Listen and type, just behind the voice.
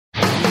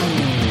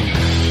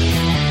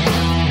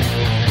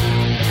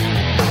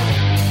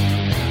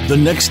The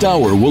next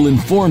hour will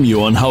inform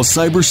you on how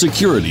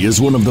cybersecurity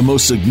is one of the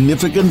most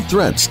significant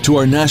threats to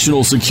our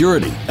national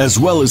security, as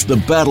well as the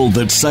battle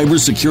that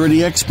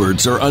cybersecurity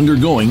experts are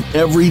undergoing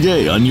every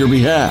day on your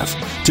behalf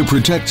to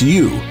protect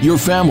you, your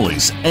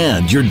families,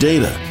 and your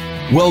data.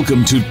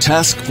 Welcome to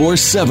Task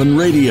Force 7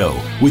 Radio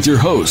with your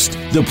host,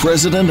 the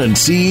President and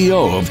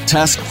CEO of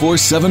Task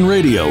Force 7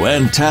 Radio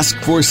and Task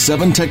Force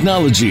 7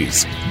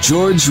 Technologies,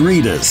 George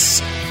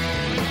Rettas.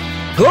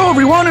 Hello,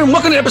 everyone, and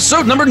welcome to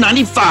episode number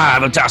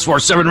 95 of Task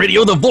Force 7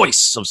 Radio, the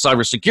voice of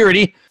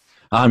cybersecurity.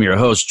 I'm your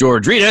host,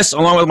 George Rettas,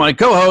 along with my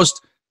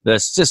co-host, the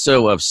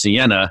CISO of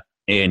Siena,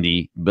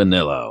 Andy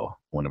Bonillo. I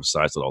want to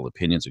emphasize that all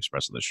opinions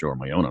expressed in the show are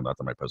my own and not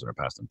that my present or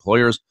past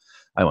employers.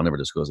 I will never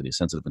disclose any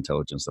sensitive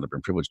intelligence that I've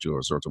been privileged to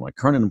as a result of my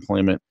current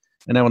employment,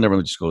 and I will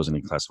never disclose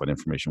any classified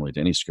information related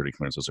to any security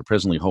clearances I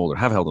presently hold or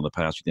have held in the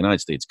past with the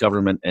United States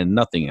government, and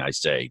nothing I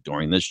say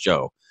during this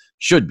show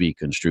should be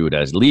construed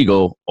as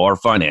legal or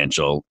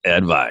financial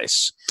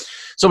advice.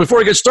 So before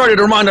we get started,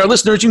 to remind our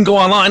listeners, you can go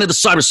online at the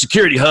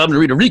Cybersecurity Hub and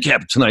read a recap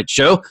of tonight's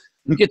show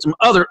and get some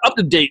other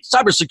up-to-date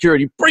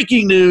cybersecurity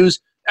breaking news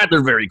at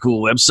their very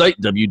cool website,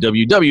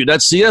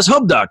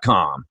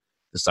 www.cshub.com.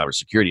 The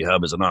Cybersecurity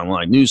Hub is an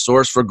online news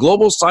source for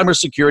global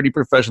cybersecurity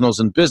professionals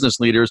and business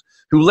leaders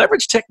who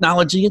leverage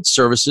technology and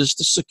services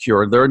to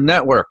secure their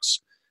networks.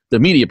 The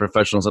media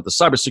professionals at the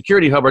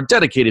Cybersecurity Hub are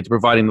dedicated to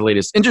providing the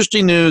latest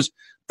industry news,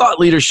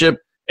 thought leadership,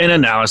 and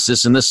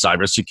analysis in the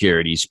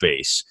cybersecurity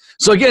space.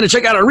 So again, to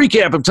check out a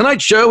recap of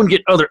tonight's show and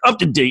get other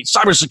up-to-date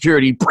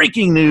cybersecurity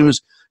breaking news,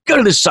 go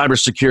to the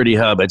Cybersecurity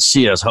Hub at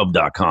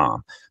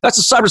cshub.com. That's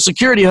the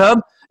Cybersecurity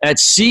Hub at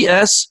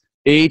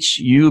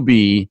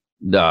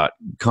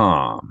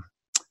cshub.com.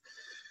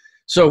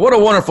 So what a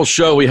wonderful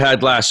show we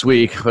had last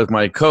week with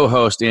my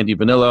co-host, Andy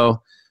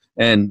Bonillo,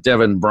 and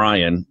Devin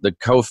Bryan, the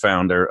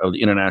co-founder of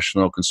the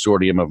International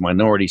Consortium of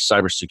Minority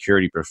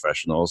Cybersecurity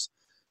Professionals,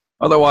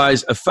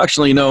 otherwise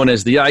affectionately known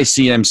as the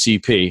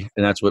ICMCP,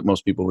 and that's what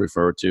most people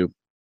refer to.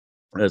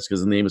 That's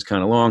because the name is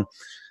kind of long.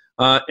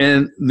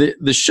 And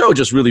the show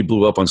just really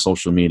blew up on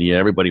social media.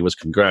 Everybody was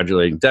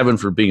congratulating Devin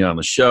for being on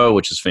the show,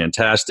 which is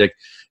fantastic,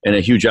 and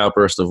a huge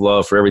outburst of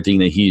love for everything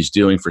that he's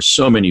doing for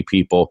so many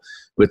people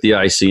with the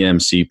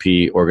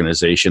ICMCP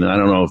organization. And I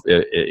don't know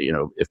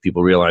if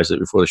people realized it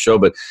before the show,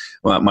 but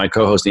my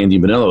co-host Andy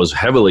Bonillo is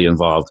heavily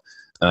involved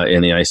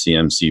in the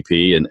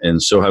ICMCP,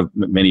 and so have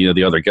many of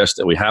the other guests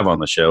that we have on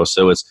the show.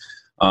 So it's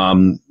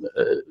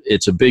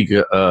a big,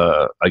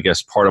 I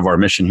guess, part of our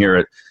mission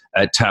here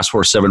at Task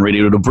Force 7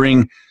 Radio to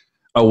bring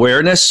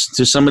awareness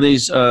to some of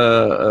these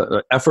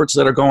efforts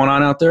that are going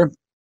on out there.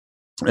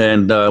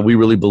 And we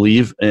really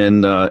believe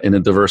in a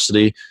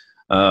diversity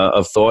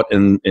of thought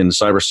in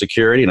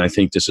cybersecurity, and I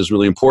think this is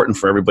really important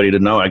for everybody to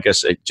know. I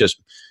guess it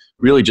just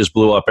really just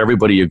blew up.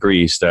 Everybody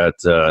agrees that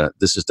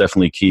this is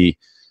definitely key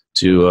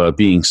to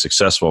being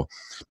successful.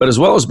 But as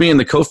well as being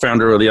the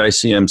co-founder of the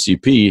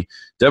ICMCP,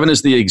 Devin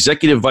is the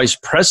Executive Vice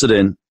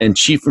President and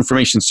Chief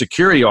Information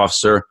Security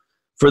Officer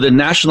for the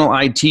National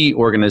IT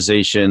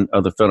Organization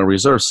of the Federal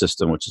Reserve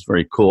System, which is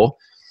very cool.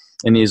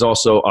 And he's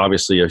also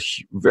obviously a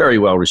very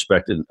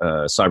well-respected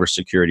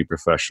cybersecurity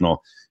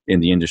professional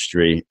in the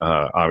industry.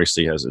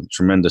 Obviously has a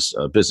tremendous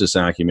business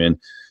acumen.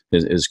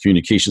 His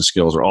communication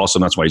skills are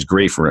awesome. That's why he's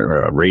great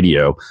for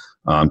radio.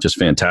 Just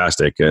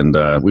fantastic. And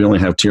we only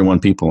have tier 1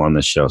 people on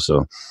this show,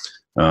 so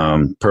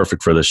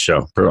perfect for this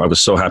show. I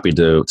was so happy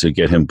to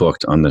get him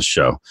booked on this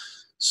show.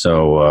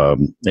 So,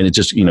 and it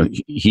just,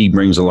 he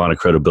brings a lot of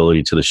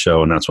credibility to the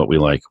show, and that's what we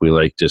like. We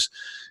like just,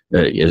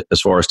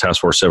 as far as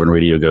Task Force 7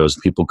 Radio goes,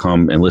 people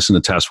come and listen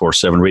to Task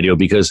Force 7 Radio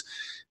because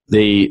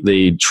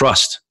they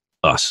trust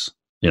us.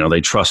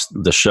 They trust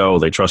the show,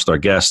 they trust our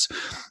guests,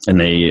 and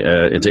they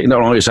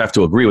don't always have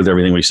to agree with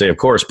everything we say, of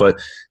course, but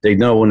they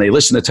know when they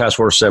listen to Task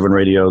Force 7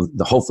 Radio,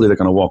 hopefully they're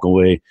going to walk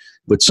away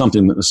with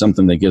something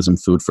that gives them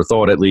food for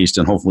thought at least,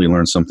 and hopefully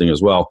learn something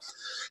as well.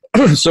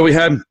 So we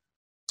had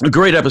a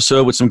great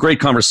episode with some great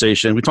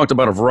conversation. We talked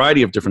about a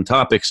variety of different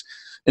topics,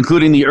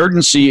 including the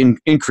urgency in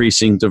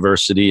increasing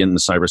diversity in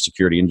the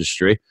cybersecurity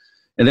industry,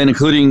 and then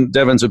including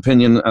Devin's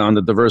opinion on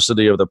the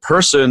diversity of the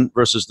person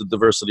versus the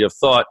diversity of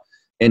thought,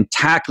 and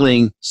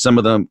tackling some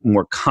of the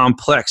more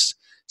complex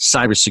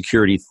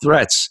cybersecurity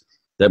threats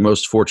that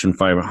most Fortune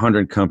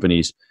 500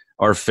 companies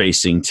are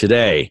facing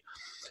today.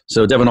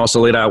 So Devin also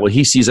laid out what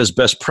he sees as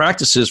best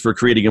practices for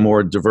creating a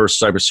more diverse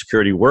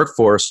cybersecurity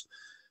workforce,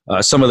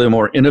 some of the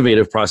more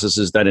innovative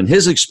processes that in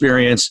his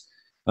experience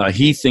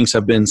he thinks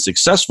have been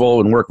successful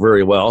and work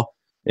very well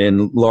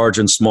in large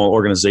and small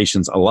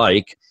organizations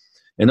alike,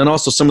 and then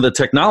also some of the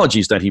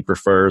technologies that he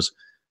prefers,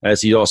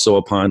 as he also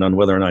opined on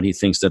whether or not he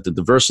thinks that the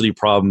diversity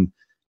problem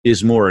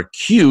is more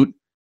acute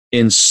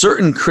in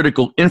certain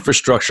critical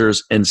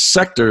infrastructures and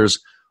sectors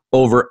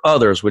over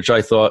others, which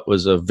I thought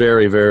was a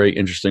very, very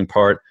interesting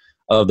part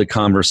of the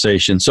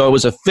conversation. So it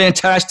was a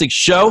fantastic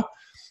show.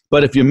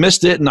 But if you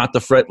missed it, not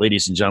to fret,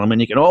 ladies and gentlemen,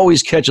 you can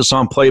always catch us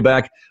on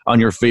playback on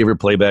your favorite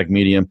playback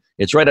medium.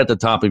 It's right at the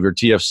top of your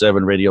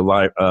TF7 radio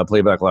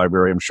playback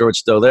library. I'm sure it's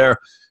still there.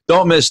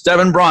 Don't miss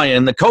Devin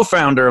Bryan, the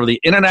co-founder of the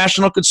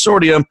International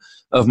Consortium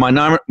of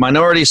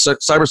Minority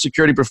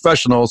Cybersecurity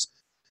Professionals,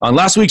 on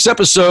last week's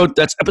episode.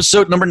 That's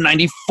episode number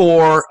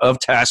 94 of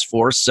Task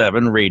Force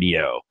 7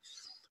 Radio.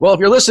 Well, if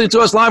you're listening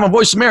to us live on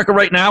Voice America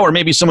right now, or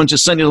maybe someone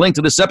just sent you a link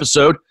to this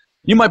episode,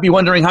 you might be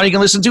wondering how you can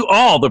listen to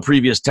all the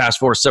previous Task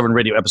Force 7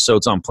 Radio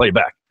episodes on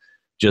playback.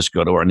 Just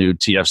go to our new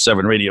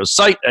TF7 Radio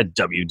site at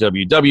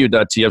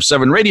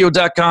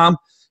www.tf7radio.com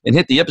and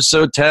hit the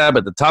episode tab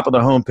at the top of the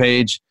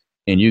homepage,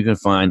 and you can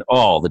find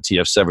all the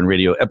TF7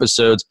 Radio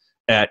episodes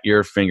at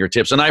your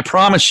fingertips. And I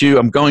promise you,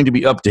 I'm going to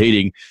be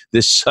updating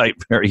this site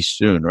very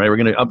soon, right? We're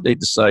going to update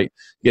the site,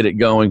 get it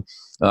going.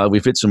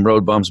 We've hit some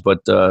road bumps, but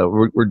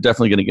we're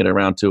definitely going to get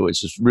around to it.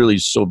 It's just really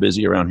so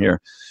busy around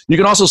here. You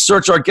can also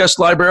search our guest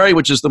library,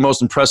 which is the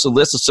most impressive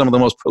list of some of the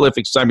most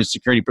prolific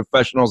cybersecurity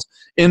professionals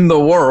in the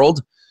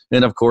world.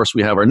 And, of course,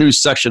 we have our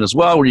news section as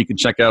well, where you can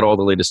check out all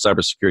the latest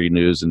cybersecurity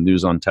news and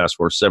news on Task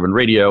Force 7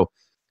 Radio,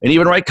 and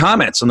even write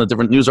comments on the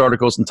different news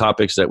articles and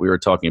topics that we were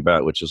talking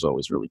about, which is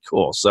always really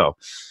cool. So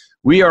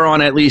we are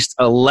on at least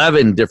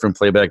 11 different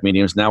playback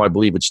mediums. Now I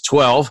believe it's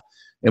 12,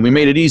 and we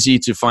made it easy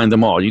to find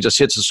them all. You just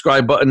hit the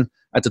subscribe button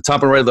at the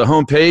top and right of the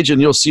homepage, and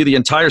you'll see the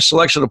entire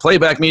selection of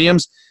playback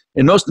mediums.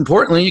 And most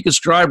importantly, you can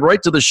subscribe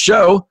right to the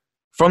show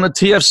from the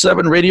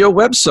TF7 Radio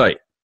website,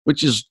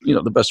 which is,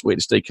 the best way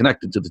to stay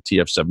connected to the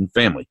TF7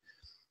 family.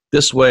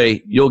 This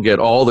way, you'll get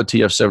all the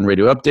TF7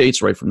 Radio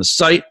updates right from the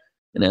site.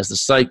 And as the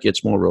site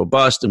gets more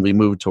robust and we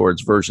move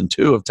towards version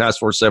 2 of Task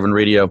Force 7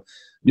 Radio,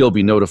 you'll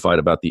be notified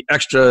about the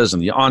extras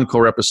and the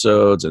encore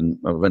episodes, and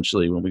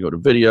eventually when we go to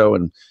video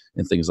and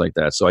things like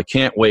that. So I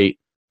can't wait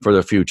for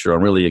the future.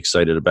 I'm really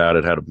excited about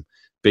it. Had a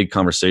big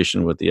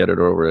conversation with the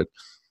editor over at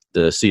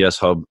the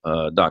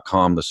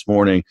cshub.com this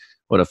morning.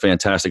 What a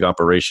fantastic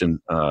operation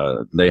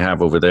they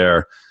have over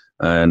there.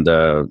 And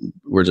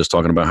we're just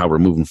talking about how we're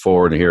moving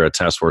forward here at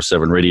Task Force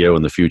 7 Radio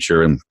in the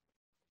future. And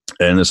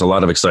there's a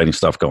lot of exciting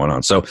stuff going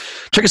on. So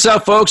check us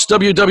out, folks,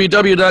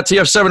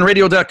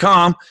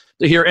 www.tf7radio.com,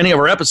 to hear any of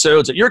our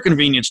episodes at your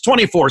convenience,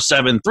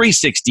 24/7,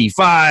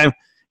 365,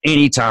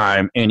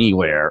 anytime,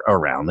 anywhere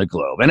around the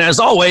globe. And as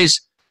always,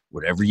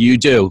 whatever you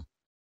do,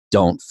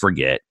 don't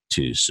forget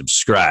to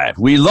subscribe.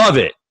 We love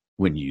it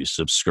when you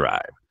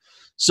subscribe.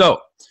 So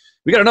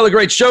we got another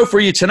great show for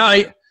you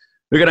tonight.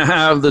 We're going to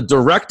have the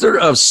Director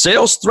of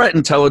Sales Threat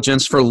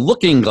Intelligence for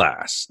Looking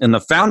Glass and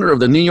the founder of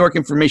the New York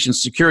Information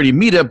Security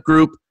Meetup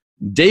Group,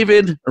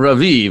 David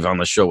Raviv, on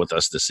the show with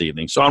us this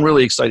evening. So I'm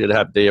really excited to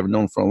have Dave. I've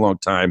known him for a long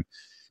time.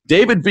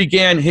 David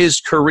began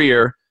his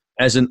career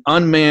as an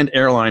unmanned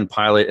airline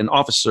pilot and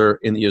officer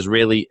in the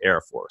Israeli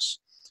Air Force.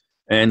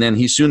 And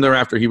then soon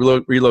thereafter, he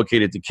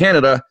relocated to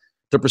Canada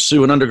to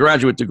pursue an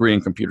undergraduate degree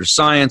in computer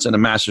science and a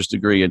master's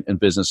degree in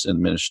business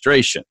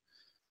administration.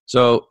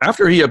 So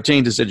after he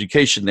obtained his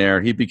education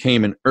there, he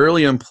became an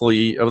early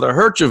employee of the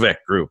Herjavec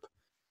Group,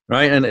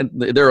 right? And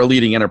they're a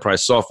leading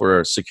enterprise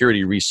software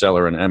security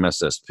reseller and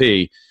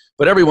MSSP,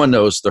 but everyone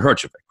knows the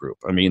Herjavec Group.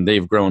 I mean,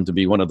 they've grown to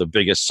be one of the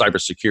biggest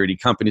cybersecurity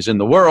companies in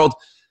the world.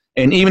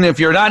 And even if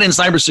you're not in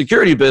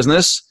cybersecurity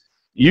business,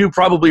 you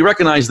probably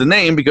recognize the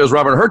name because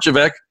Robert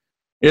Herjavec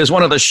is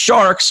one of the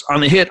sharks on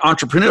the hit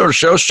entrepreneur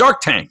show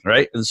Shark Tank,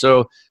 right? And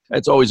so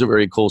it's always a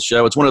very cool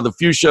show. It's one of the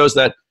few shows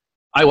that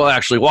I will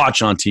actually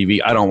watch on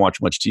TV. I don't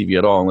watch much TV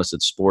at all unless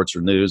it's sports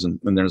or news, and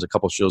there's a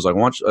couple shows I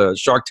watch.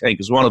 Shark Tank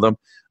is one of them.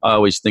 I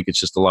always think it's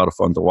just a lot of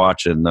fun to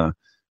watch, and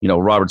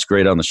Robert's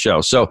great on the show.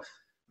 So,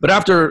 but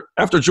after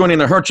joining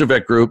the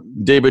Herjavec Group,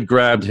 David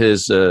grabbed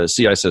his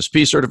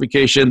CISSP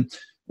certification,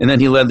 and then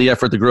he led the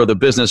effort to grow the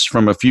business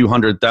from a few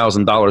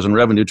 $100,000 in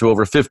revenue to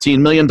over $15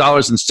 million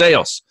in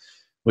sales,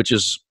 which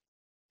is,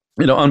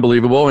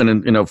 unbelievable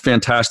and,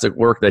 fantastic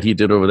work that he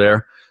did over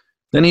there.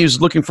 Then he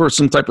was looking for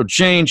some type of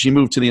change. He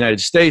moved to the United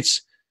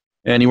States,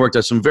 and he worked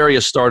at some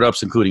various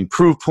startups, including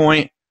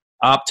Proofpoint,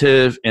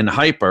 Optiv, and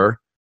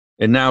Hyper.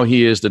 And now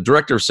he is the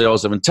Director of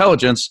Sales of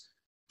Intelligence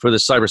for the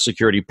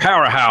cybersecurity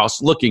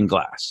powerhouse Looking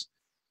Glass.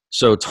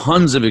 So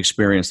tons of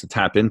experience to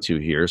tap into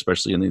here,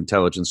 especially in the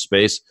intelligence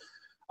space.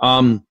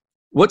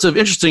 What's of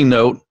interesting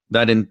note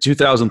that in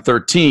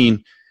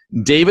 2013,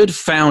 David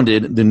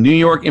founded the New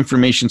York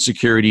Information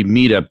Security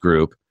Meetup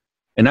Group,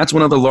 and that's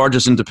one of the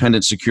largest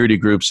independent security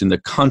groups in the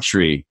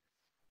country.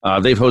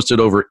 They've hosted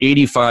over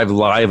 85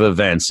 live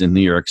events in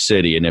New York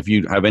City, and if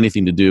you have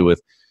anything to do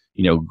with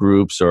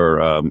groups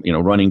or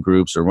running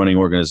groups or running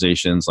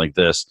organizations like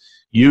this,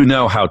 you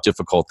know how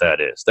difficult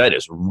that is. That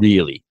is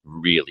really,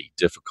 really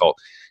difficult.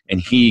 And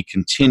he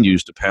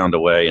continues to pound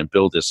away and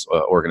build this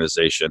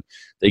organization.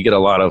 They get a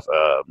lot of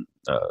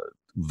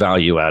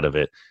value out of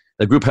it.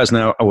 The group has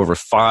now over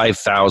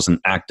 5,000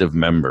 active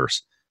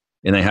members,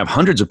 and they have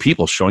hundreds of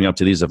people showing up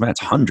to these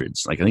events.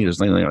 Hundreds. I think there's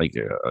like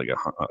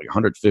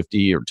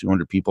 150 or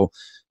 200 people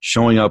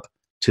showing up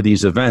to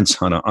these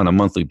events on a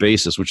monthly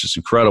basis, which is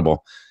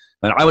incredible.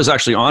 And I was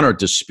actually honored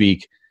to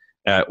speak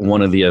at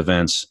one of the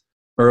events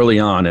early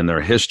on in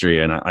their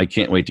history, and I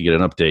can't wait to get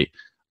an update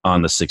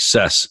on the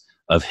success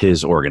of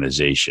his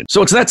organization.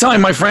 So it's that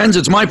time, my friends.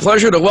 It's my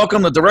pleasure to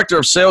welcome the Director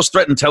of Sales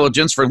Threat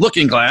Intelligence for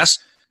Looking Glass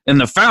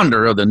and the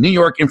founder of the New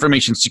York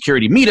Information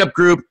Security Meetup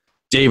Group,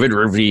 David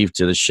Raviv,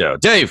 to the show.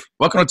 Dave,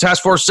 welcome to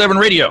Task Force 7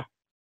 Radio.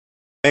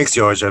 Thanks,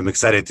 George. I'm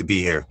excited to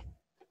be here.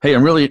 Hey,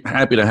 I'm really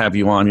happy to have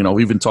you on. You know,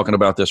 we've been talking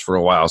about this for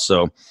a while,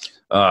 so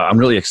I'm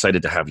really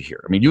excited to have you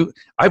here. I mean,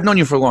 I've known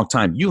you for a long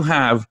time. You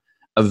have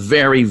a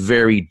very,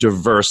 very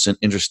diverse and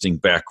interesting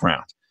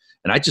background.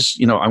 And I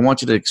just, I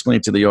want you to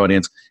explain to the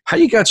audience how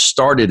you got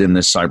started in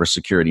this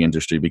cybersecurity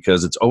industry,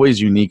 because it's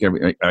always unique.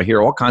 I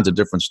hear all kinds of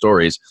different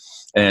stories,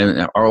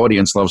 and our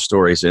audience loves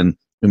stories. And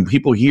when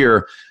people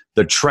hear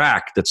the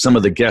track that some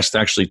of the guests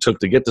actually took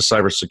to get to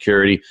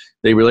cybersecurity,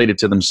 they relate it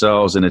to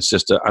themselves, and it's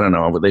just, I don't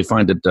know, they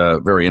find it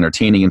very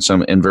entertaining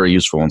and very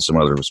useful in some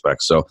other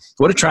respects. So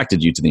what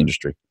attracted you to the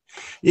industry?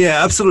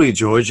 Yeah, absolutely,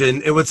 George.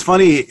 And what's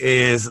funny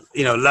is,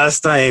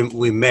 last time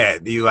we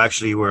met, you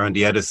actually were on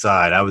the other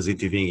side. I was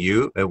interviewing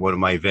you at one of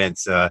my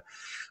events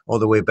all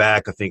the way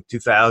back, I think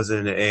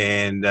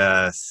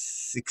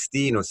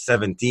 2016 or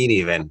 17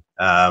 even,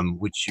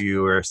 which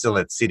you were still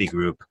at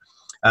Citigroup.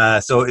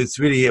 So it's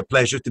really a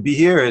pleasure to be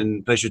here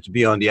and pleasure to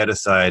be on the other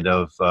side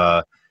of,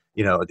 the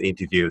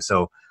interview.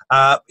 So,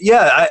 I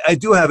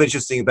do have an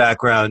interesting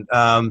background.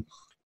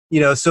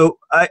 So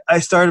I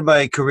started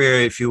my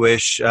career, if you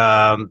wish,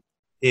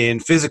 in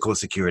physical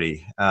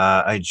security.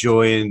 I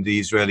joined the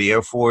Israeli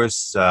Air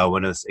Force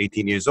when I was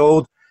 18 years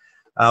old.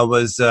 I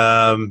was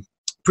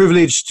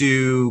privileged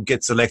to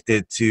get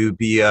selected to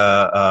be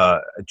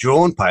a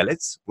drone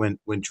pilot when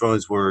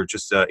drones were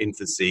just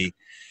infancy.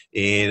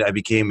 And I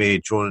became a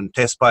drone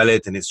test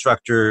pilot and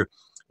instructor,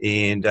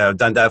 and I've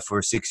done that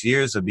for 6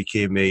 years. I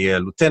became a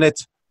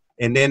lieutenant.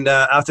 And then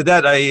after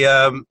that,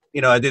 I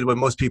did what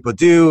most people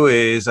do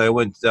is I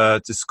went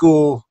to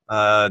school,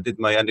 did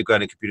my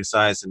undergrad in computer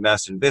science and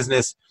master in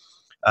business,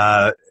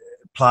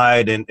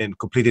 applied and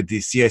completed the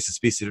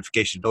CISSP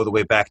certification all the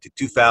way back to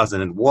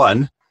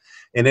 2001,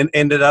 and then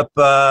ended up,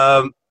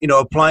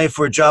 applying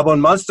for a job on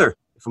Monster,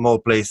 from all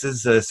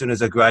places, as soon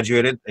as I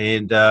graduated.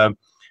 And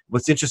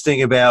what's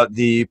interesting about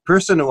the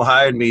person who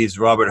hired me is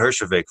Robert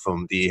Herjavec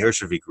from the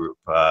Herjavec Group,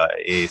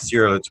 a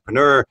serial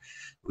entrepreneur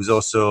who's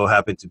also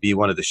happened to be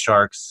one of the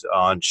sharks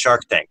on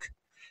Shark Tank.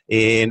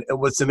 And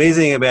what's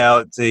amazing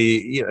about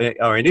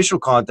our initial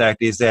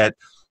contact is that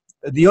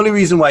the only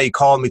reason why he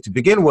called me to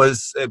begin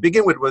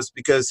with was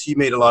because he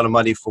made a lot of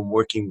money from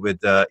working with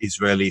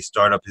Israeli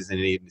startups in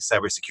the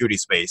cybersecurity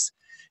space,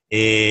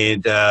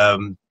 and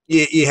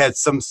he had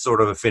some sort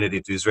of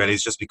affinity to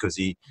Israelis just because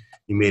he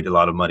made a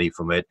lot of money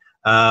from it.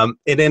 And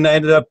then I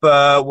ended up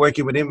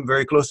working with him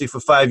very closely for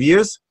 5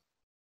 years.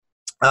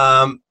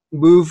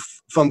 Moved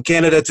from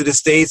Canada to the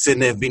States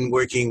and have been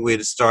working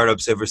with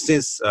startups ever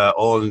since,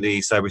 all in the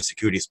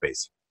cybersecurity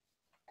space.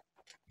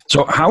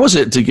 So how was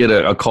it to get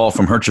a call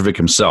from Herjavec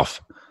himself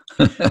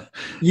to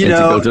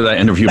go through that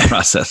interview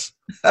process?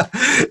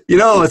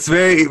 What's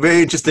very,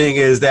 very interesting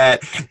is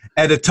that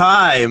at the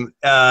time,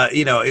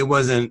 it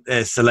wasn't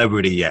a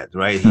celebrity yet,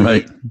 right?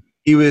 Right.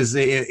 He was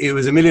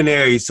a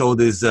millionaire. He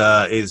sold his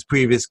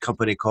previous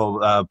company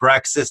called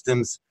Brack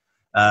Systems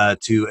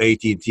to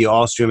AT&T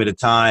Allstream at the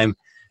time.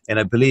 And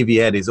I believe he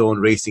had his own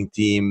racing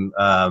team,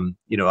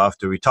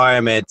 after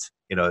retirement,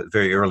 at a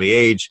very early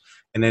age,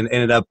 and then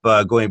ended up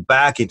going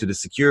back into the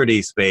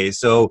security space.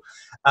 So,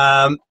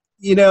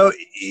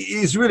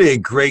 he's really a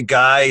great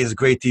guy. He's a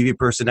great TV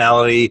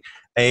personality.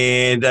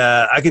 And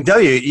I can tell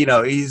you, he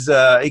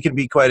can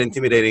be quite an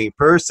intimidating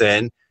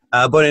person,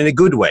 but in a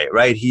good way,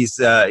 right? He's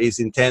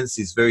intense.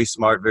 He's very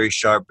smart, very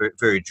sharp,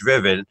 very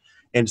driven.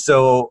 And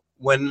so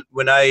when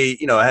I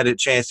had a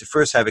chance to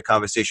first have a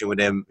conversation with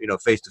him,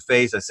 face to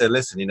face, I said,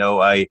 listen,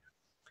 I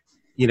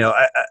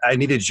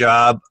need a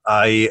job.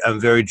 I am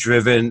very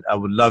driven. I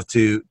would love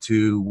to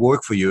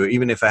work for you,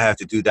 even if I have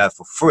to do that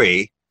for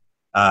free.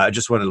 I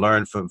just want to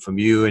learn from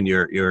you and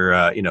your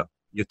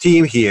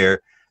team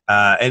here.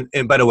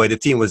 And by the way, the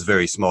team was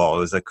very small. It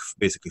was like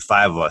basically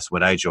 5 of us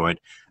when I joined.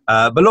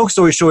 But long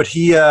story short,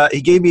 he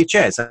gave me a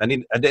chance. I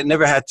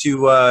never had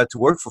to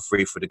work for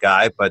free for the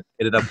guy, but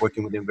ended up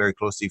working with him very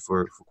closely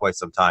for quite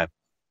some time.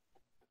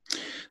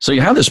 So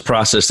you have this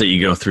process that you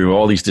go through,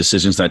 all these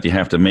decisions that you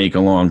have to make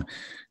along,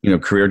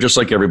 career, just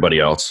like everybody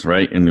else,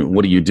 right? And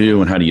what do you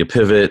do, and how do you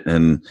pivot,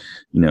 and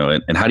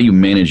and how do you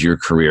manage your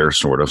career,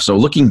 sort of? So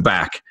looking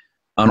back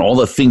on all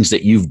the things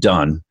that you've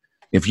done,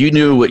 if you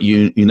knew what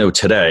you know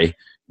today,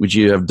 would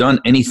you have done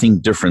anything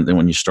different than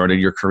when you started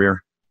your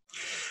career?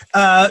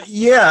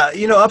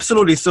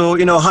 Absolutely.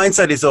 So,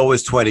 hindsight is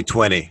always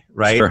 20/20,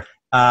 right? Sure.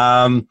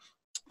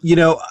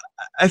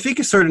 I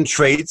think certain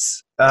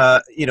traits,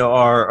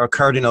 are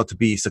cardinal to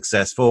be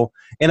successful.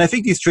 And I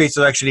think these traits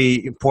are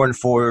actually important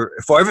for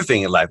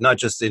everything in life, not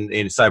just in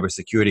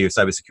cybersecurity or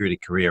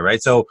cybersecurity career,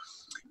 right? So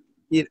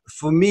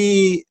for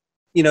me,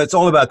 it's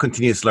all about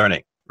continuous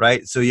learning,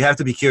 right? So you have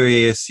to be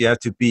curious. You have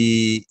to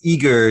be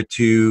eager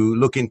to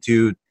look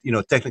into,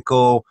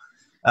 technical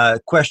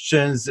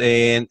questions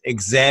and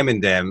examine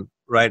them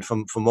right,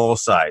 from all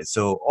sides.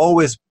 So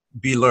always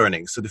be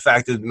learning. So the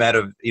fact of the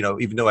matter,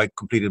 even though I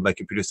completed my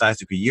computer science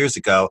degree years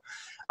ago,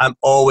 I'm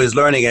always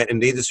learning it,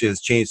 and the industry has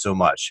changed so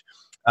much.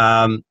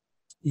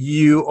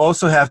 You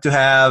also have to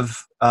have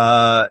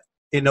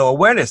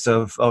awareness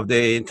of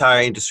the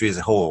entire industry as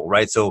a whole,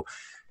 right? So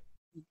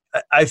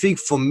I think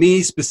for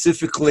me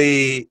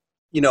specifically,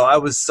 I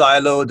was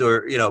siloed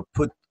or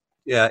put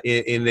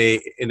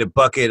in a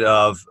bucket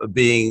of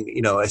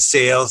being a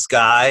sales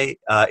guy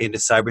in the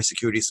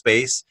cybersecurity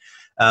space,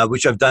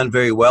 which I've done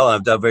very well, and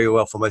I've done very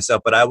well for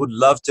myself. But I would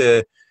love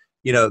to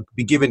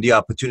be given the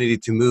opportunity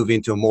to move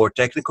into a more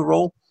technical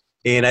role.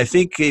 And I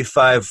think if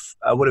I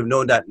would have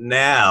known that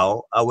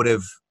now, I would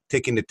have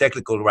taken the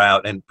technical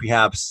route and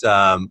perhaps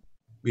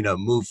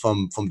move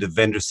from the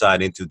vendor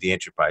side into the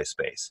enterprise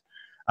space.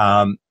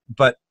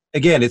 But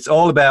again, it's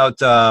all about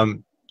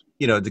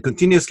the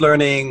continuous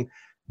learning,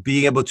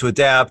 being able to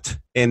adapt,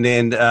 and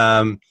then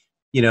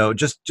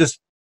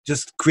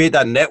just create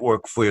that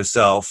network for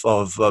yourself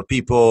of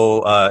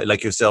people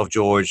like yourself,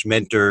 George,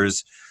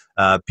 mentors,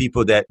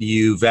 people that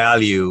you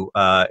value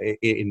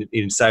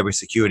in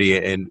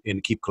cybersecurity,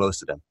 and keep close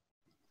to them.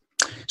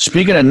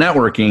 Speaking of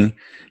networking,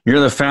 you're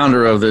the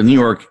founder of the New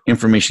York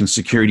Information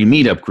Security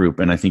Meetup Group,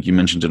 and I think you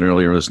mentioned it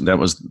earlier. That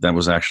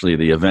was actually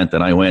the event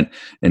that I went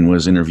and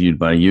was interviewed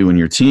by you and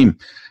your team,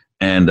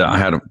 and I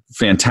had a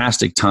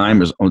fantastic time.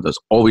 There's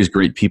always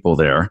great people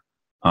there.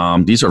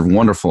 These are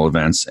wonderful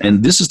events,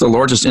 and this is the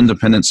largest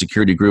independent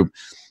security group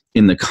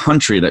in the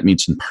country that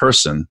meets in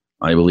person,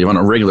 I believe, on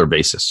a regular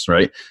basis,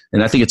 right?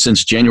 And I think it's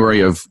since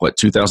January of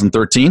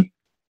 2013.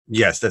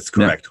 Yes, that's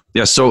correct.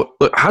 Yeah. So,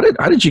 look, how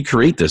did you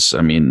create this?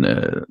 I mean,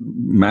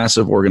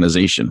 massive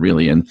organization,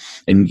 really, and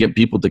get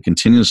people to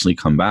continuously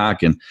come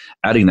back and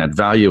adding that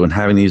value and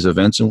having these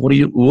events. And what are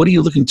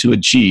you looking to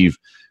achieve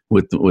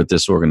with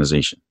this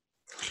organization?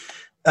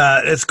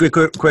 That's a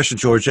great question,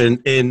 George.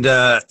 And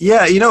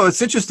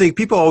it's interesting.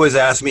 People always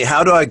ask me,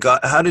 how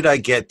did I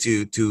get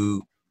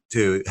to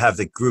have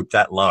the group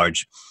that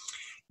large?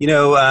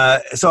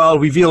 So I'll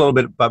reveal a little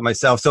bit about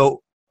myself.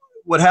 So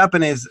what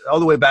happened is, all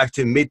the way back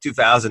to mid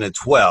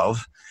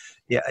 2012,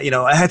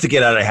 I had to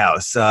get out of the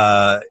house.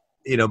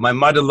 My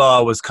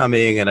mother-in-law was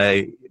coming, and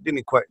I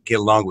didn't quite get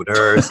along with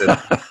her.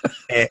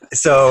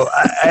 So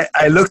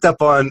I looked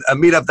up on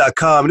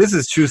meetup.com. This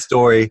is a true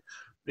story.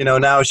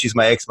 Now she's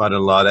my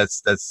ex-mother-in-law.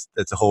 That's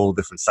a whole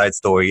different side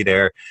story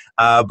there.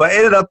 But I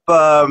ended up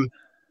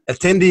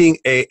attending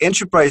a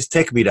enterprise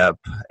tech meetup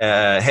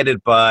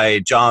headed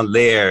by John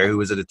Lair, who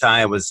was at the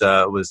time was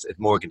at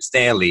Morgan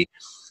Stanley.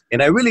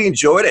 And I really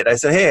enjoyed it. I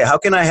said, hey, how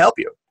can I help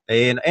you?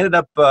 And I ended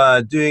up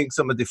doing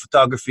some of the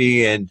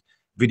photography and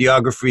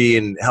videography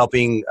and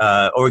helping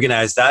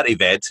organize that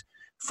event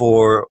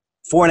for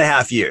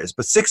 4.5 years.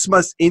 But 6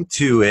 months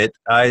into it,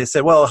 I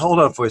said, well, hold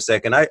on for a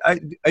second. I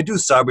do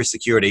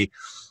cybersecurity,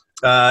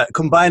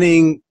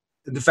 combining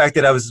the fact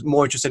that I was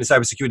more interested in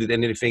cybersecurity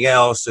than anything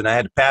else, and I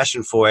had a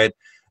passion for it.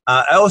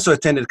 I also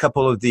attended a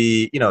couple of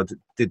the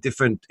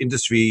different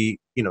industry,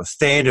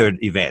 standard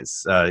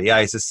events, the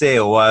ISSA,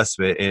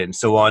 OWASP, and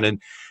so on. And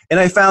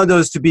I found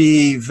those to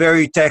be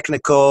very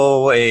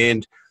technical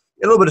and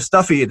a little bit of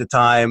stuffy at the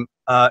time.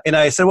 And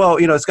I said, well,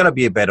 it's got to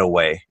be a better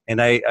way.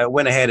 And I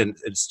went ahead and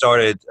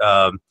started,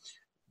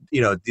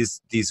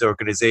 these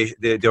organization,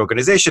 the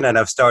organization, and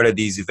I've started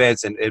these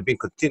events and been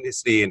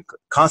continuously and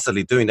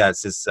constantly doing that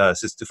since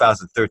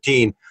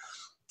 2013.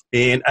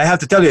 And I have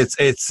to tell you,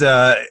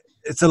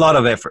 it's a lot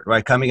of effort,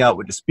 right? Coming out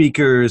with the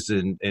speakers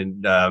and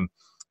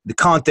the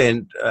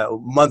content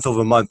month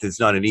over month is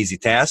not an easy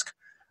task.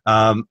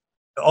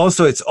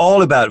 Also, it's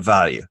all about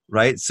value,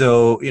 right?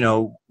 So,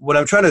 what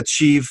I'm trying to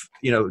achieve,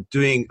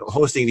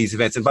 hosting these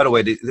events, and by the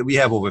way, we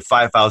have over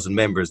 5,000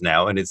 members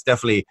now, and it's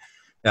definitely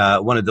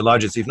one of the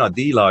largest, if not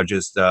the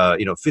largest,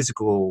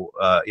 physical,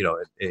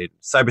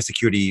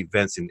 cybersecurity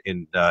events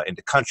in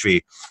the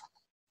country.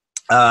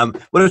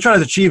 What I'm trying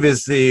to achieve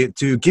is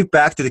to give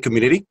back to the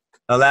community,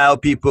 allow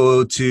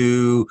people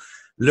to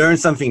learn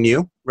something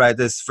new, right?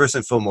 That's first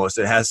and foremost.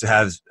 It has to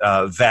have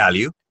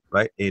value,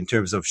 right? In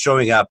terms of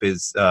showing up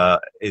is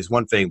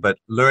one thing, but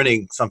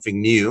learning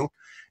something new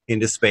in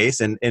this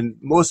space. And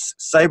most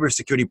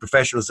cybersecurity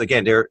professionals,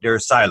 again, they're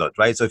siloed,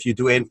 right? So if you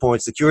do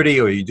endpoint security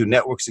or you do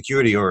network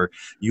security or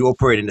you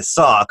operate in a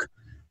SOC,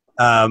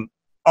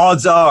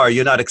 odds are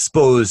you're not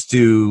exposed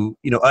to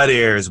other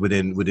areas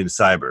within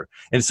cyber.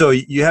 And so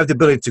you have the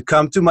ability to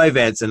come to my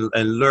events and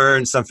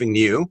learn something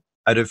new,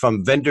 either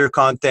from vendor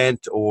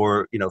content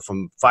or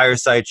from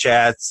fireside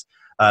chats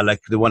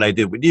like the one I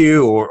did with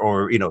you,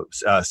 or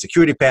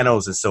security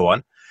panels and so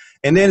on.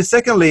 And then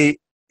secondly,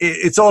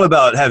 it's all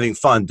about having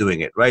fun doing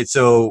it, right?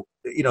 So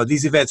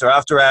these events are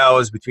after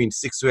hours between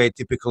 6 to 8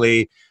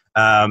 typically.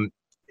 It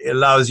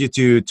allows you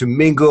to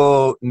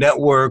mingle,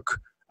 network,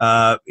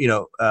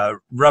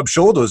 rub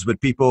shoulders with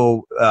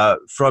people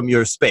from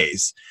your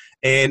space.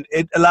 And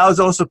it allows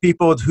also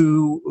people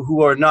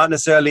who are not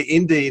necessarily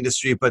in the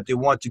industry, but they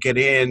want to get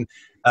in,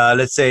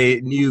 let's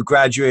say new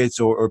graduates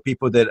or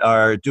people that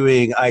are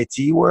doing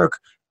IT work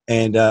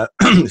and,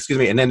 excuse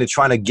me, and then they're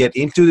trying to get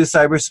into the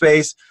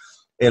cyberspace.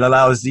 it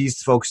allows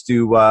these folks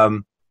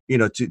to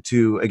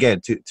to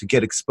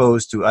get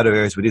exposed to other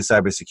areas within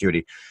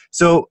cybersecurity.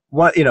 So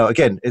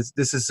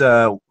this is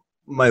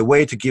my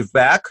way to give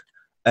back.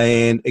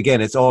 And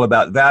again, it's all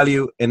about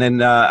value. And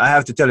then I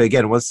have to tell you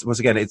again, once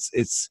again, it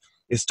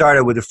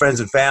started with the friends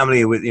and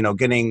family, with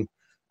getting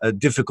a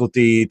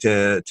difficulty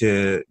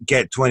to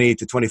get 20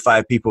 to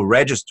 25 people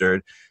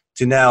registered,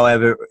 to now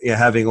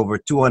having over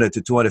 200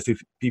 to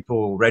 250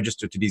 people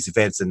registered to these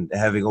events, and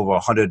having over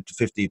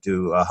 150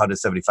 to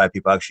 175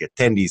 people actually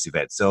attend these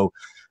events. So,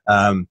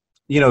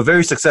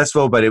 very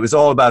successful. But it was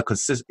all about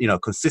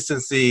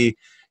consistency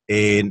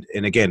and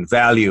again,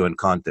 value and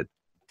content.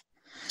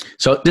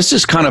 So this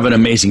is kind of an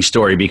amazing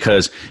story,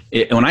 because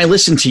when I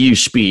listen to you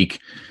speak,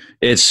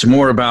 it's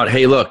more about,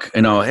 hey, look,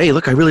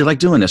 I really like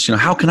doing this.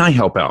 How can I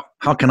help out?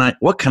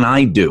 What can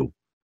I do?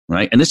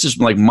 Right. And this is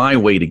like my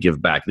way to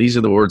give back. These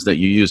are the words that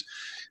you use.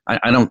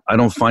 I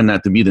don't find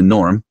that to be the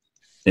norm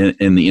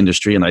in the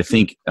industry. And I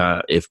think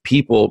if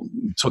people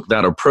took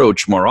that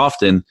approach more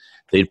often,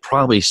 they'd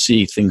probably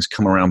see things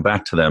come around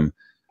back to them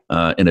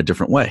in a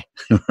different way.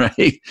 Right.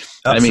 Absolutely.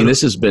 I mean,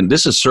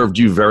 this has served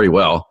you very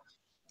well.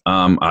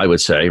 I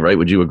would say, right?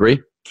 Would you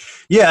agree?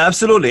 Yeah,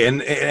 absolutely.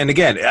 And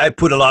again, I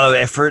put a lot of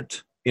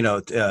effort,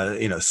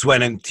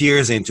 sweat and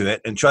tears into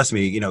it. And trust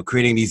me,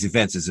 creating these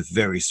events is a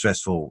very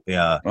stressful.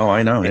 Oh,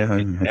 I know.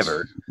 Yeah.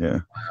 Ever. Yeah.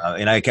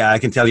 And I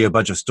can tell you a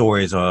bunch of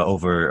stories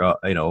over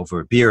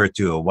a beer or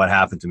two of what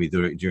happened to me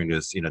during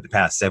this, the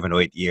past 7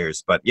 or 8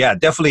 years. But yeah,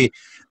 definitely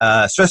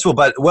stressful,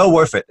 but well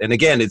worth it. And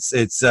again, it's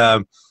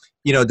the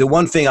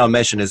one thing I'll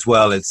mention as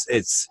well.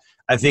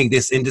 I think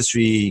this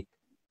industry,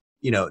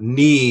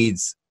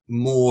 needs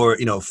more,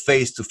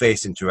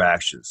 face-to-face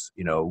interactions.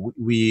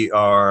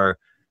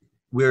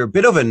 We're a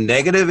bit of a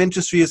negative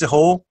industry as a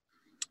whole.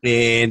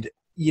 And,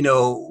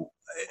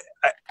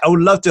 I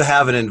would love to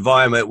have an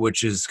environment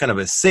which is kind of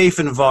a safe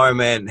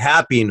environment,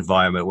 happy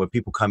environment, where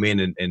people come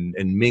in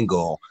and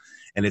mingle.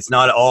 And it's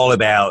not all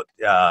about,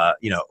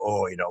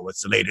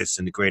 what's the latest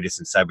and the greatest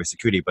in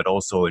cybersecurity, but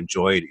also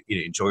enjoy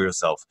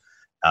yourself,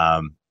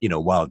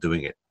 while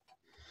doing it.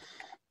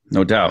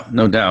 No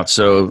doubt.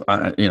 So,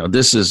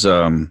 this is,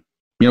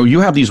 you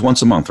have these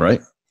once a month,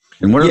 right?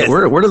 And where are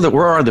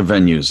the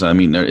venues? I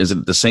mean, is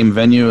it the same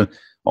venue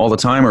all the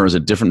time, or is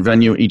it different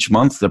venue each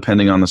month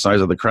depending on the size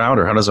of the crowd,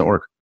 or how does it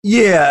work?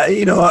 Yeah,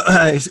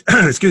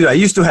 excuse me. I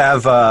used to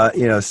have,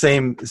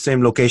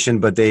 same location,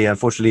 but they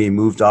unfortunately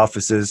moved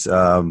offices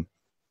to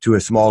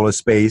a smaller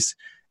space.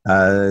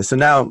 So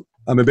now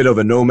I'm a bit of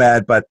a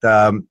nomad, but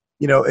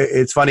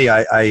it's funny.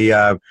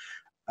 I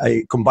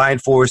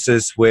combined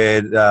forces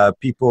with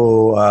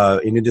people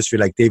in industry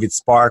like David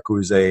Spark,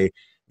 who's a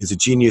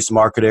genius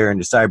marketer in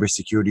the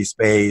cybersecurity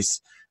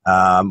space.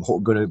 I'm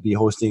going to be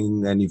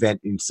hosting an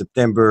event in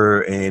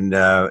September in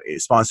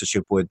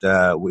sponsorship with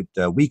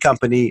We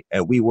Company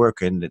at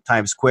WeWork in the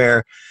Times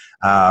Square.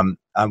 I'm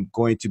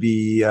going to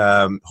be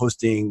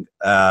hosting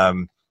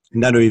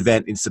another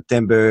event in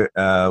September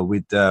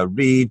with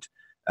Reed,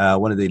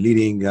 one of the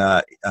leading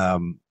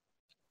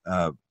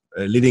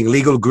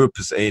legal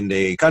groups in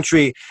the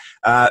country.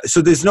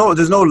 So there's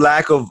no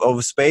lack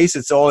of space.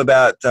 It's all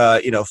about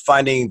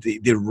finding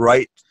the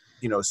right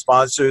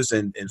sponsors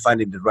and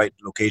finding the right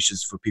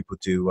locations for people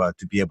to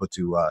be able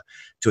to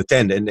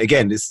attend. And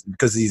again, this,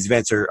 because these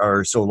events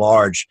are so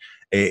large,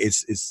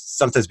 it's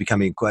sometimes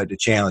becoming quite a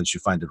challenge to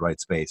find the right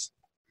space.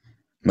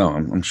 No,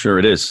 I'm sure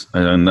it is.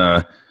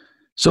 And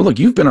so look,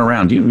 you've been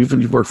around.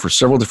 You've worked for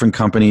several different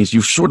companies.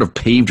 You've sort of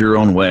paved your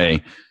own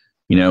way.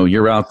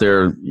 You're out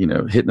there,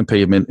 hitting the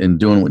pavement and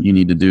doing what you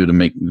need to do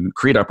to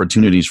create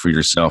opportunities for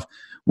yourself.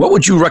 What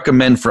would you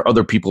recommend for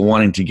other people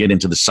wanting to get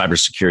into the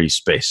cybersecurity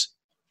space?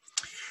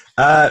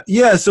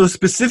 So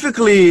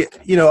specifically,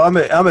 I'm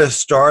a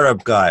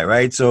startup guy,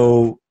 right?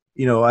 So,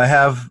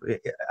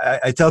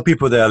 I tell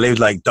people that I live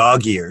like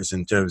dog years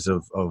in terms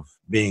of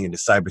being in the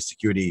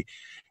cybersecurity,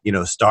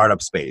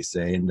 startup space.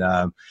 And,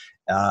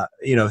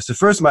 so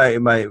first,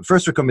 my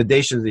first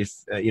recommendation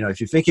is, if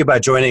you're thinking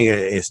about joining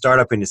a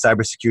startup in the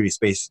cybersecurity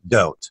space,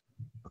 don't,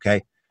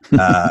 okay?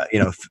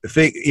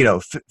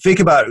 Think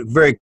about it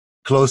very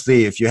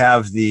closely if you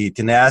have the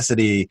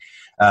tenacity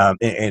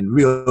and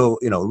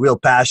real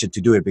passion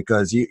to do it,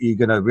 because you're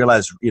going to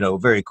realize,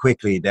 very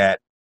quickly that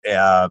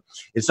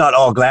it's not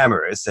all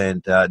glamorous,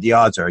 and the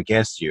odds are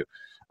against you.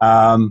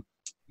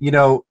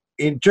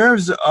 In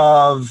terms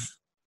of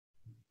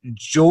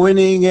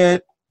joining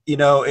it,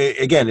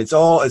 again, it's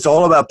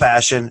all about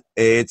passion.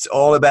 It's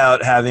all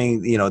about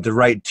having, the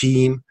right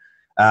team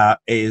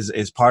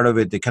is part of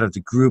it, the kind of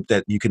the group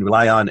that you can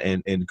rely on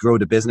and grow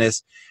the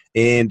business.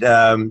 And,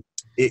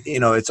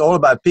 it's all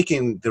about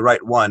picking the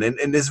right one.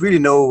 And there's really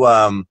no,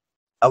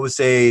 I would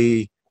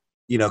say,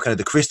 kind of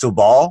the crystal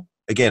ball.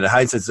 Again,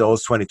 hindsight's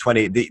always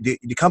 2020.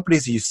 The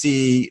companies you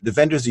see, the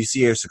vendors you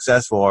see are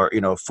successful are,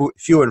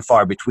 few and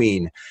far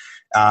between.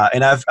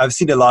 And I've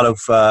seen a lot of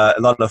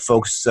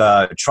folks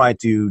trying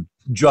to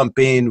jump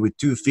in with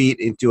 2 feet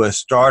into a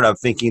startup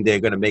thinking they're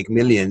going to make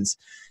millions,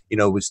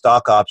 with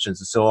stock options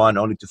and so on,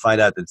 only to find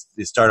out that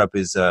the startup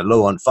is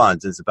low on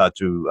funds. It's about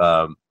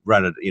to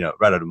run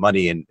out of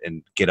money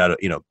and get out of,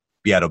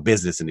 be out of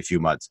business in a few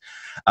months.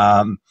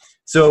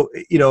 So,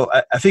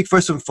 I think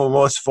first and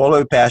foremost, follow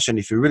your passion.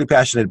 If you're really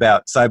passionate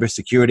about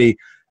cybersecurity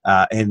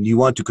and you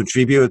want to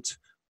contribute,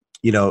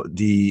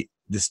 the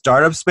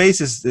startup space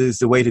is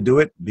the way to do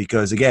it,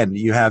 because again,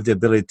 you have the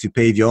ability to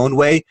pave your own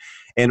way.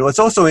 And what's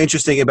also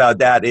interesting about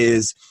that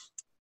is,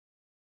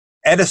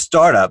 at a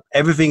startup,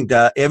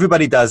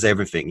 everybody does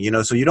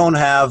everything, so you don't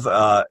have,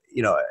 a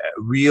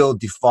real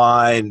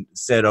defined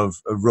set of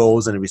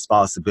roles and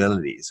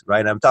responsibilities,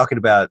 right? I'm talking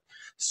about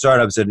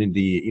startups that in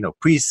the,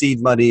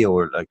 pre-seed money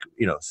or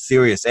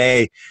Series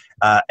A,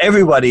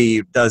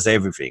 everybody does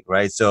everything,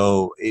 right?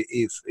 So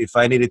if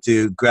I needed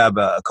to grab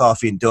a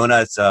coffee and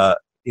donuts,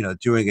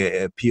 during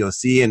a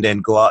POC and then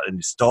go out and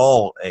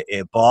install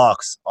a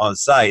box on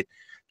site,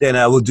 then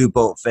I will do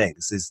both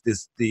things.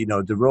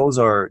 The roles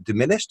are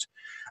diminished.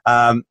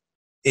 And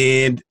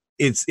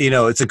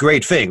it's a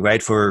great thing,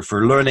 right? For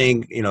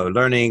learning,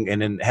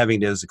 and then having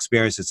those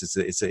experiences.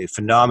 It's a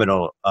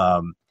phenomenal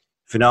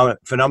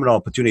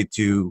opportunity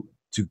to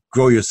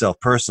grow yourself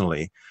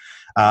personally.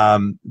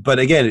 But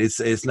again,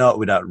 it's not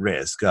without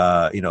risk.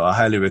 I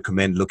highly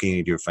recommend looking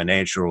at your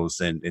financials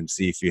and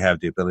see if you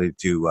have the ability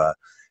to,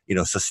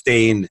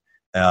 sustain,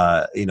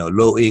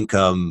 low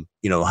income,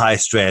 high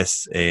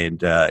stress,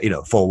 and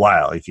for a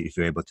while if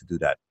you're able to do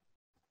that.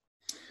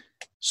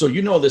 So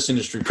this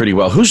industry pretty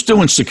well. Who's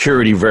doing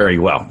security very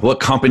well? What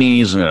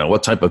companies,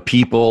 what type of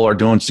people are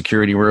doing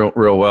security real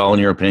well, in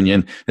your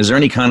opinion? Is there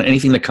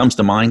anything that comes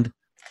to mind?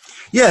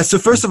 Yeah. So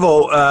first of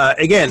all,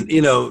 again,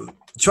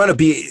 trying to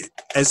be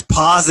as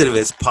positive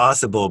as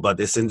possible about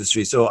this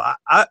industry. So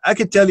I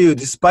can tell you,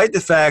 despite the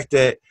fact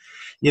that,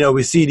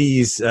 we see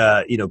these,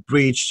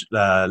 breach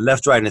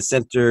left, right, and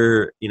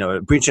center,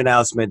 breach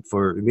announcement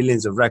for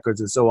millions of records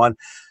and so on.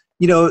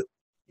 You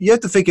have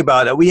to think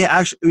about it. We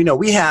actually,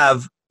 we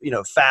have,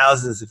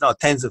 thousands, if not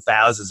tens of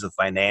thousands of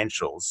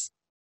financials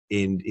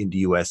in the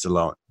US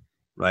alone,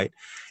 right?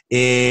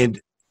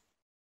 And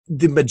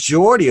the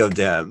majority of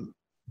them,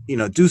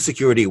 do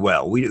security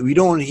well. We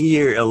don't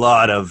hear a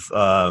lot of,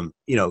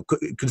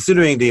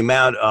 considering the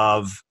amount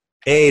of,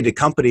 A, the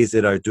companies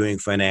that are doing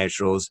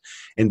financials,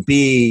 and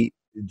B,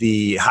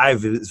 the high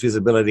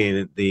visibility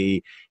and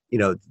the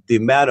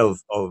amount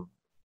of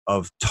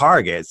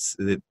targets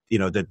that,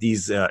 that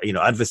these,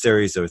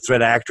 adversaries or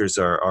threat actors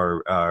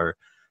are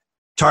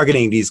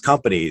targeting these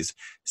companies.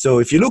 So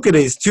if you look at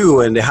these two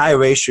and the high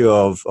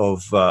ratio of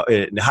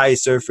the high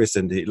surface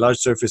and the large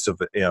surface of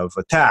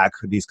attack,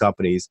 these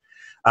companies,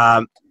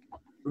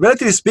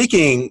 relatively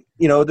speaking,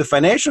 the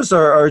financials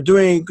are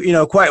doing,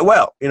 quite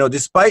well,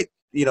 despite,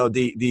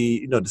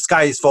 the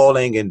sky is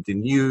falling and the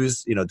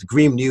news, the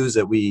grim news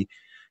that we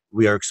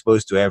are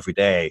exposed to every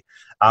day.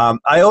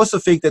 I also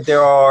think that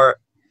there are,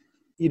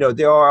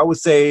 I would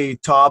say,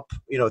 top,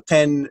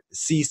 10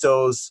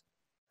 CISOs,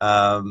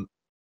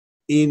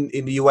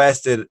 in the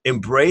US that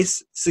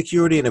embrace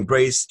security and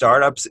embrace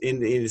startups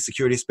in the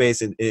security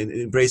space and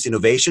embrace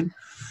innovation.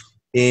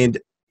 And,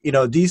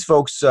 these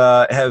folks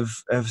have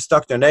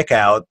stuck their neck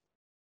out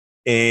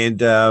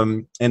and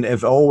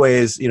have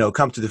always,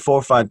 come to the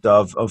forefront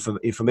of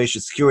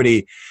information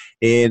security.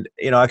 And,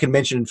 I can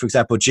mention, for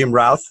example, Jim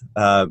Routh,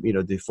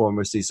 the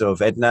former CISO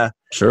of Aetna,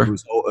 sure,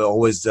 who's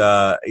always,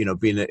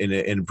 been an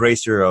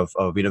embracer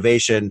of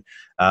innovation.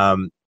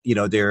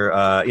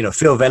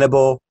 Phil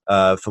Venable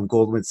from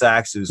Goldman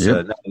Sachs, who's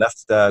now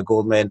left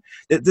Goldman.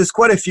 There's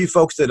quite a few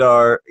folks that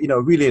are,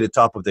 really at the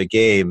top of their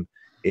game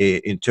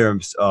in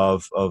terms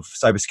of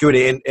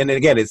cybersecurity. And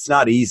again, it's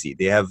not easy.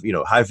 They have,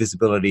 high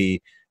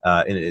visibility,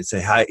 and it's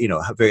a high,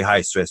 very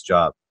high stress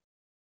job.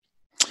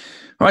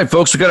 All right,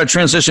 folks, we got to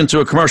transition to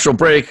a commercial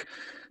break.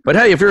 But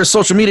hey, if you're a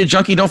social media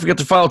junkie, don't forget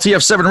to follow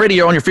TF7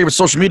 Radio on your favorite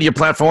social media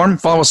platform.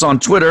 Follow us on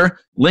Twitter,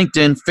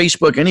 LinkedIn,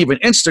 Facebook, and even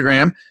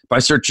Instagram by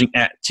searching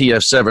at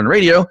TF7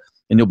 Radio,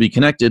 and you'll be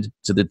connected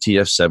to the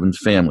TF7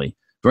 family.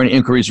 For any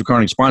inquiries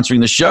regarding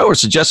sponsoring the show or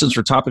suggestions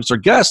for topics or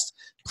guests,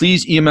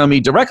 please email me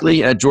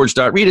directly at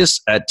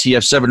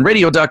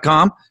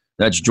george.reedus@tf7radio.com.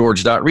 That's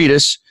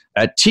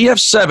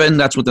george.reedus@tf7,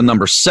 that's with the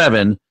number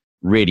 7,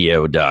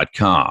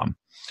 radio.com.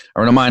 I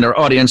want to remind our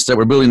audience that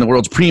we're building the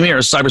world's premier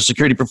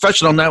cybersecurity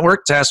professional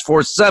network, Task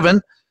Force 7.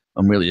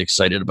 I'm really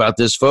excited about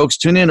this, folks.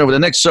 Tune in over the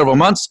next several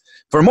months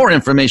for more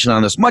information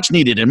on this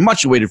much-needed and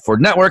much-awaited-for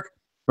network.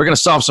 We're going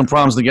to solve some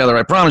problems together,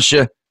 I promise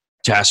you.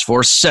 Task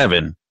Force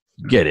 7,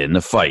 get in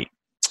the fight.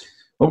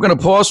 We're going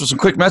to pause for some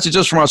quick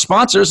messages from our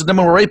sponsors, and then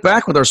we'll be right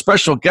back with our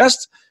special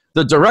guest,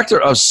 the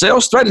Director of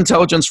Sales Threat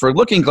Intelligence for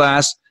Looking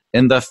Glass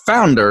and the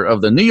founder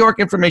of the New York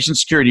Information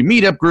Security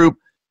Meetup Group,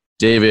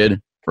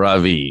 David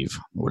Raviv.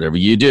 Whatever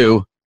you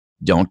do,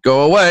 don't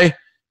go away.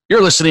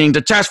 You're listening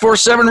to Task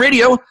Force 7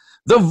 Radio,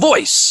 the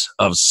voice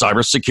of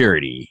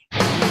cybersecurity.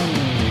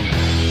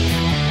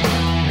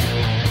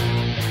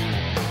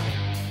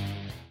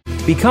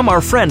 Become our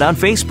friend on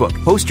Facebook.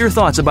 Post your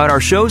thoughts about our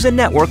shows and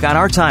network on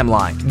our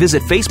timeline.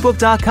 Visit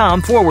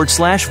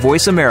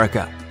facebook.com/Voice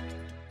America.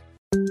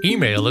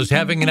 Email is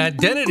having an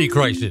identity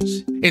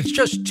crisis. It's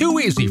just too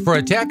easy for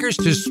attackers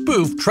to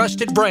spoof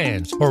trusted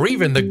brands or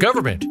even the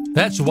government.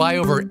 That's why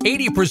over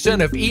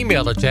 80% of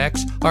email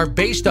attacks are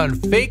based on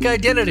fake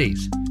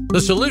identities.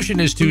 The solution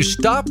is to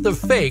stop the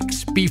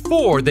fakes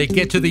before they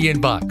get to the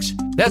inbox.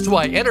 That's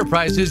why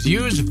enterprises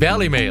use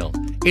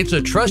ValleyMail. It's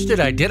a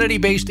trusted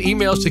identity-based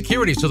email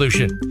security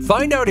solution.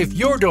 Find out if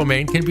your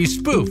domain can be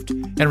spoofed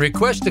and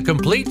request a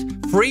complete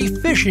free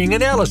phishing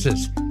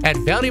analysis at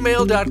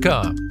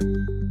valleymail.com.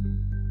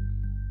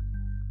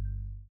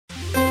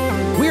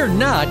 We're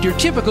not your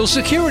typical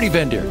security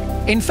vendor.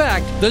 In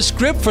fact, the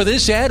script for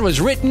this ad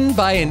was written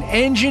by an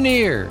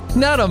engineer,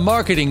 not a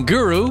marketing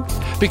guru.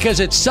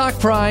 Because at SOC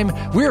Prime,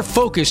 we're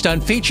focused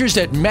on features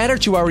that matter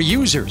to our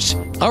users.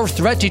 Our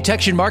threat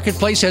detection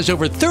marketplace has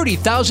over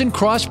 30,000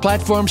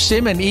 cross-platform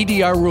SIM and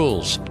EDR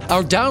rules.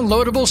 Our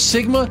downloadable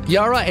Sigma,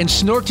 Yara, and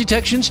Snort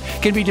detections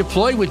can be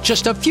deployed with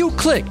just a few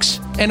clicks,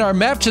 and are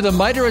mapped to the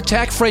MITRE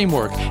ATT&CK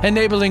framework,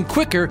 enabling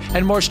quicker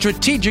and more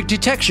strategic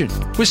detection.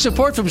 With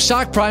support from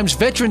SOC Prime's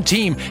veteran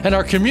team and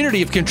our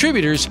community of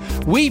contributors,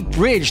 we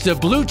bridge the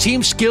blue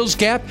team skills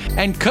gap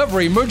and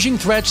cover emerging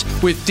threats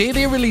with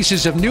daily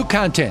releases of new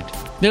content.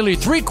 Nearly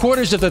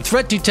 3/4 of the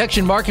threat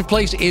detection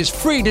marketplace is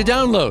free to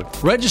download.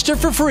 Register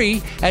for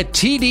free at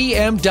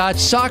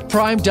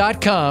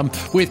tdm.socprime.com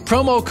with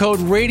promo code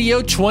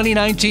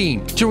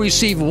RADIO2019 to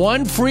receive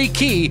one free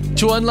key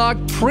to unlock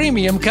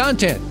premium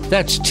content.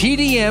 That's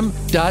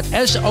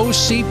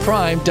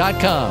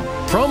tdm.socprime.com.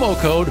 Promo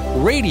code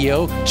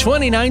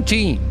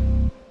RADIO2019.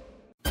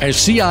 As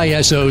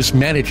CISOs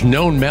manage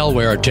known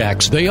malware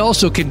attacks, they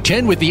also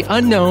contend with the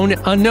unknown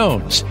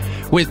unknowns.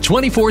 With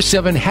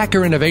 24/7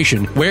 hacker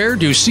innovation, where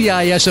do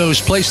CISOs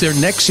place their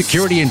next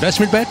security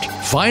investment bet?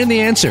 Find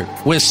the answer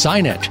with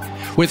SINET.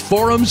 With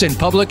forums and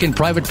public and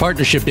private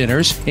partnership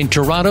dinners in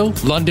Toronto,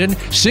 London,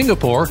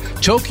 Singapore,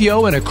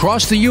 Tokyo, and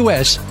across the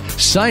U.S.,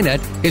 SINET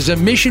is a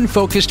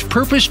mission-focused,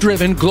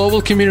 purpose-driven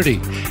global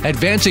community,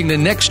 advancing the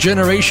next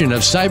generation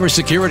of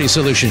cybersecurity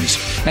solutions.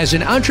 As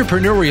an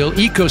entrepreneurial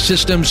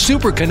ecosystem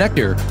super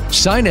connector,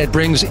 SINET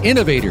brings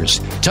innovators,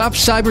 top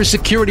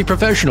cybersecurity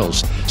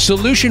professionals,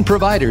 solution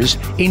providers,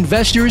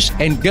 investors,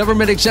 and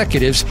government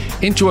executives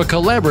into a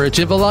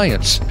collaborative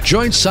alliance.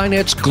 Join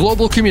SINET's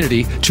global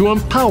community to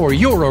empower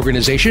your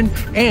organization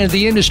and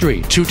the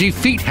industry to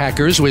defeat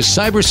hackers with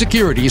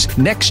cybersecurity's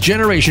next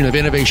generation of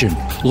innovation.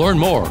 Learn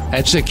more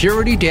at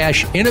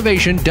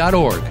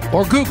security-innovation.org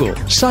or Google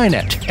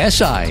SINET,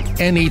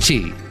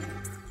 SINET.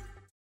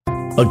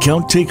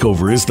 Account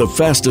takeover is the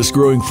fastest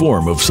growing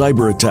form of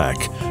cyber attack.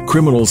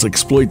 Criminals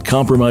exploit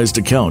compromised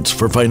accounts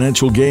for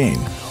financial gain,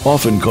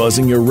 often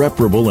causing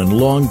irreparable and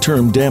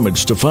long-term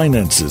damage to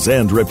finances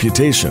and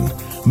reputation.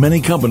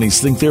 Many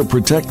companies think they're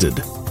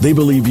protected. They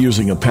believe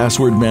using a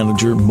password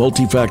manager,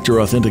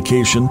 multi-factor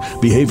authentication,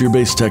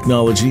 behavior-based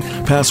technology,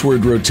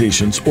 password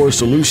rotations, or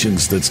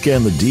solutions that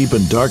scan the deep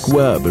and dark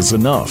web is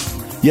enough.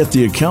 Yet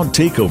the account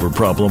takeover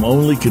problem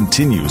only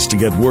continues to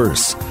get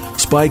worse.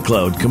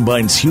 SpyCloud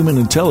combines human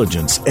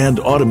intelligence and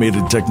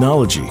automated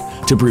technology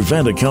to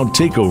prevent account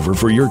takeover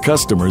for your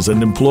customers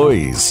and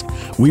employees.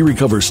 We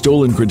recover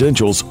stolen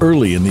credentials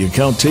early in the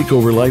account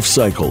takeover life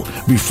cycle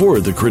before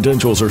the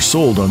credentials are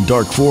sold on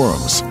dark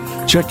forums.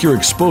 Check your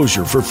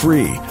exposure for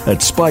free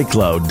at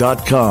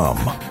spycloud.com.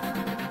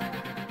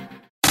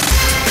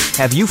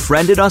 Have you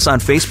friended us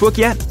on Facebook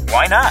yet?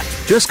 Why not?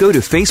 Just go to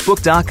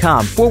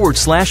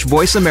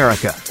facebook.com/Voice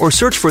America or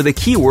search for the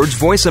keywords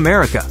Voice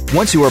America.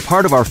 Once you are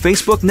part of our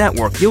Facebook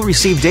network, you'll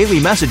receive daily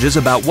messages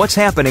about what's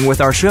happening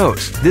with our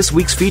shows, this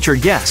week's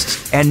featured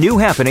guests, and new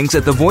happenings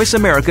at the Voice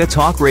America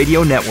Talk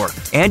Radio Network.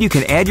 And you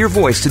can add your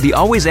voice to the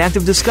always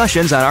active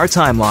discussions on our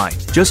timeline.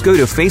 Just go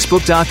to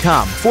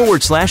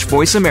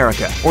facebook.com/Voice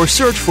America or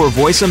search for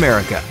Voice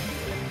America.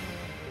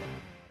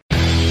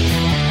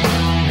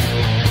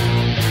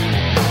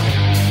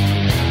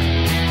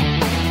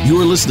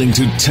 You're listening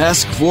to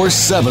Task Force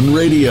 7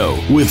 Radio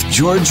with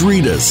George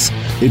Ritas.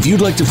 If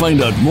you'd like to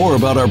find out more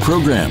about our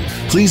program,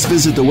 please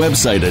visit the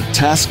website at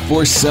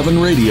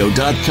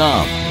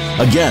taskforce7radio.com.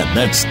 Again,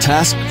 that's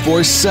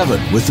taskforce7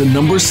 with the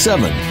number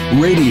 7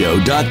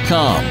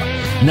 radio.com.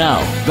 Now,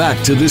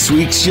 back to this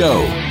week's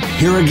show.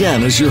 Here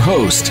again is your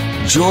host,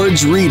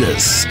 George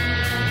Ritas.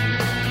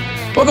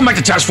 Welcome back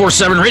to Task Force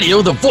 7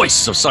 Radio, the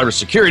voice of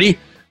cybersecurity.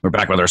 We're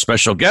back with our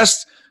special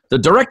guest, the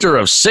Director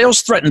of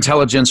Sales Threat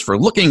Intelligence for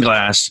Looking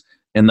Glass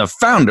and the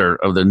founder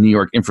of the New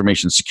York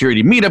Information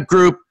Security Meetup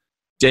Group,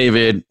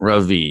 David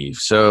Raviv.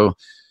 So,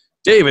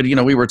 David,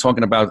 we were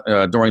talking about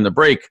during the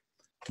break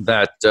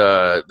that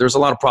there's a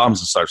lot of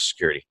problems in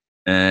cybersecurity,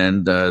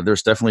 and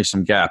there's definitely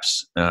some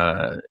gaps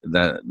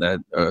that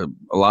a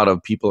lot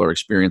of people are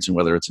experiencing,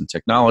 whether it's in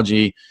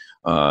technology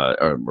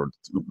or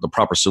the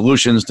proper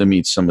solutions to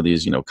meet some of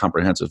these,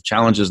 comprehensive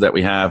challenges that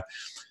we have.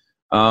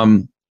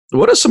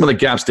 What are some of the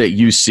gaps that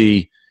you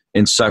see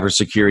in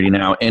cybersecurity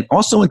now and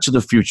also into the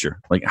future?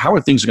 Like, how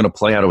are things going to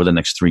play out over the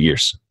next 3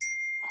 years?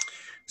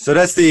 So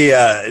that's the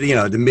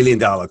 $1 million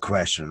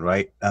question,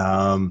 right?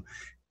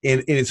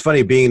 and it's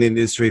funny being in the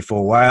industry for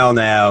a while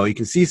now. You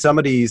can see some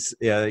of these,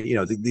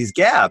 these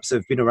gaps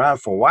have been around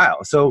for a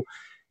while. So,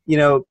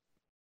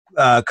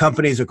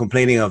 companies are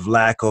complaining of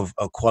lack of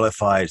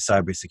qualified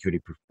cybersecurity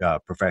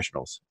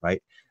professionals,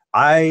 right?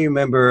 I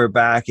remember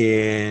back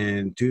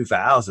in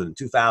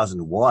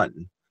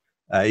 2001,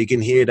 you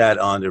can hear that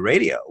on the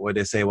radio where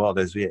they say, well,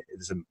 there's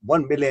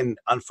 1 million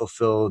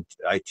unfulfilled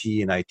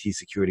IT and IT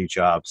security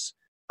jobs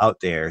out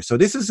there. So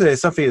this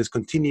is something that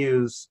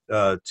continues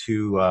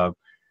to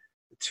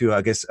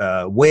I guess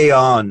weigh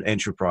on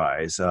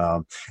enterprise.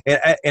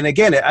 And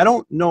again, I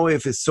don't know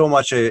if it's so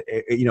much a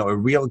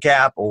real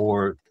gap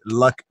or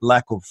lack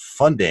of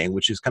funding,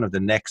 which is kind of the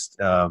next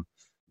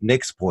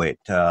point,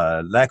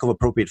 lack of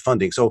appropriate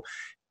funding. So,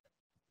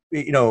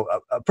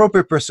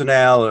 appropriate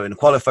personnel and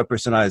qualified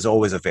personnel is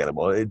always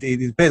available. It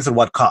depends on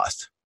what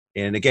cost.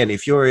 And again,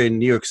 if you're in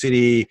New York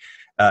City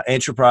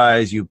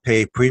enterprise, you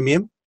pay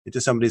premium to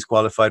some of these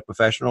qualified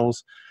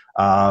professionals.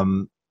 They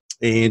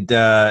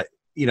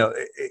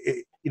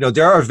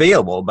are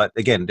available, but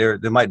again,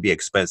 they might be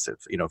expensive.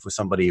 For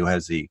somebody who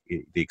has the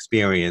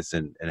experience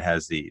and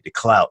has the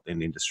clout in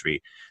the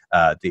industry,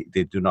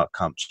 they do not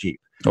come cheap.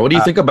 What do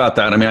you think about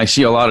that? I mean, I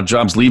see a lot of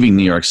jobs leaving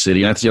New York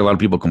City. I see a lot of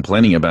people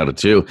complaining about it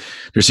too.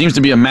 There seems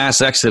to be a mass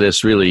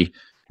exodus, really,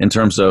 in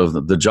terms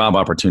of the job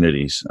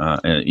opportunities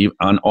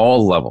on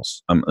all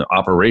levels.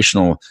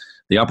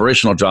 The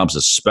operational jobs,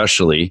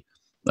 especially.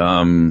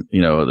 When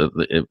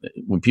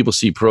people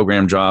see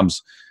program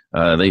jobs,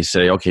 they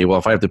say, okay, well,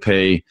 if I have to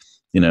pay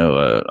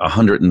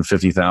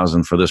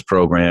 $150,000 for this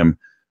program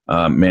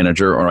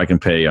manager, or I can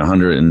pay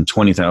 $120,000,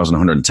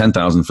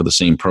 $110,000 for the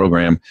same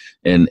program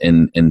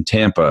in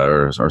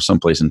Tampa or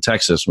someplace in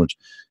Texas, which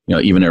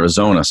even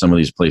Arizona, some of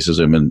these places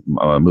have been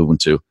moving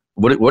to.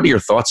 What are your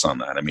thoughts on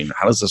that? I mean,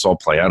 how does this all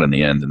play out in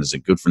the end, and is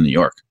it good for New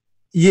York?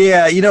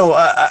 Yeah,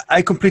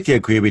 I completely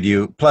agree with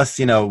you. Plus,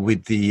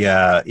 with the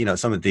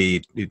some of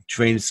the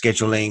train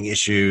scheduling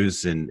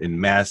issues and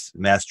mass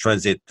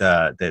transit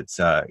that's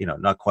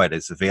not quite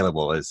as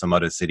available as some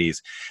other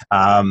cities.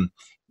 I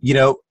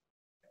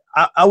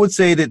would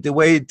say that the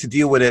way to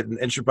deal with it,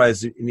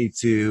 enterprise need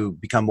to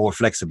become more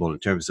flexible in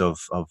terms of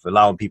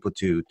allowing people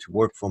to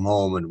work from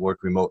home and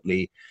work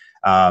remotely.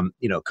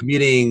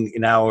 Commuting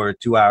an hour,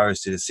 2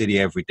 hours to the city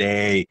every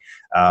day,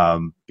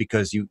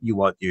 because you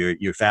want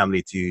your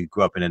family to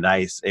grow up in a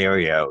nice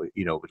area,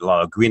 with a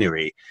lot of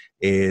greenery,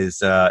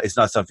 is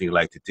not something you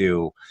like to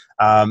do.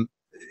 And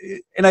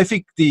I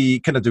think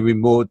the kind of the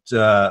remote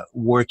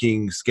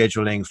working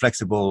scheduling,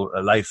 flexible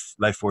life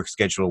work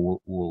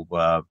schedule will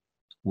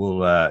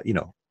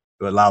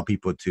allow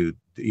people to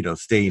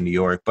stay in New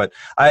York. But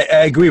I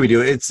agree with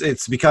you.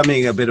 It's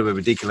becoming a bit of a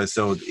ridiculous.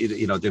 So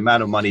the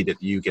amount of money that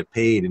you get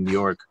paid in New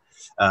York,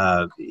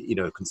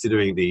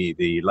 considering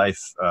the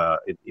life,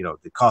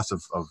 the cost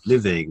of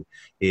living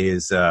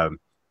is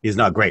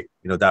not great.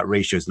 That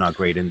ratio is not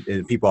great,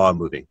 and people are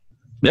moving.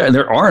 Yeah, and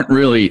there aren't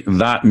really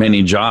that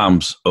many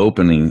jobs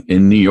opening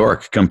in New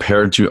York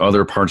compared to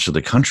other parts of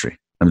the country.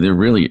 I mean, there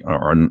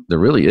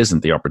really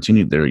isn't the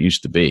opportunity there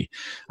used to be.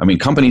 I mean,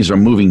 companies are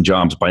moving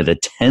jobs by the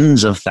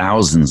tens of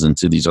thousands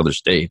into these other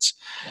states.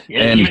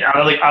 Yeah, and even out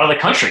of the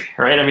country,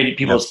 right? I mean,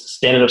 people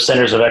standing up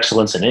centers of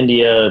excellence in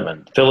India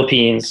and the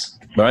Philippines.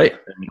 Right.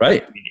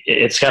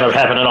 It's kind of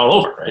happening all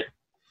over, right?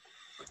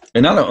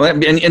 And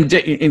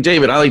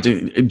David, I like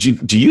to.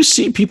 Do you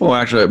see people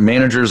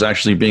managers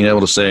actually being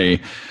able to say,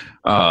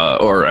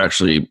 or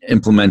actually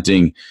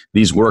implementing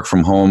these work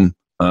from home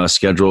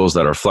schedules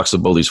that are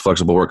flexible, these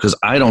flexible work? Because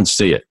I don't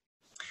see it.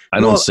 I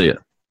don't see it.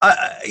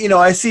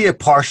 I see a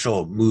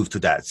partial move to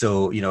that.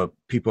 So,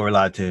 people are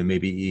allowed to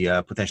maybe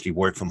potentially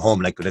work from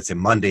home, like let's say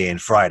Monday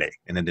and Friday,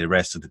 and then the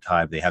rest of the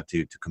time they have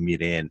to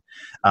commute in.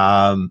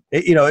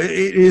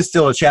 It is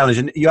still a challenge,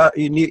 and you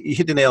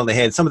hit the nail on the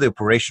head. Some of the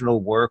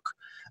operational work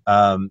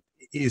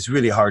is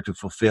really hard to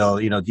fulfill.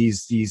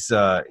 These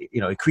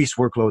increased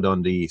workload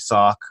on the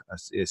SOC,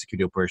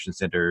 Security Operations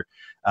Center.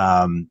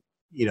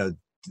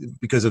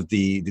 Because of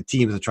the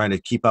teams are trying to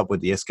keep up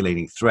with the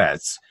escalating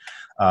threats,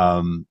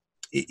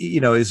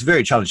 it's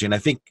very challenging. And I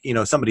think,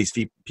 some of these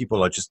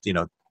people are just,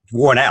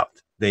 worn out.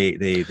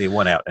 They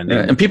worn out.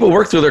 And people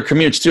work through their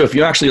commutes too. If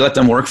you actually let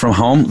them work from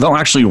home, they'll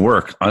actually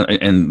work,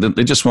 and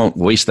they just won't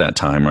waste that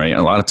time, right?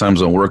 A lot of times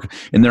they'll work,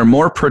 and they're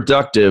more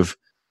productive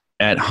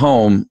at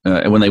home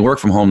when they work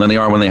from home than they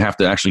are when they have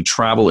to actually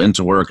travel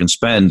into work and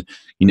spend,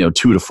 2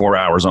 to 4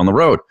 hours on the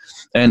road.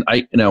 And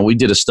we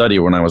did a study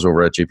when I was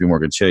over at JP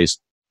Morgan Chase.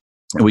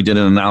 And we did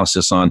an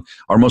analysis on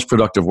our most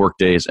productive work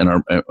days,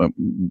 and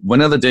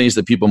one of the days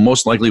that people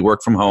most likely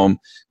work from home.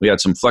 We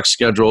had some flex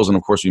schedules, and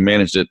of course we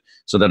managed it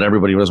so that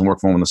everybody doesn't work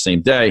from home on the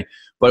same day.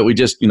 But we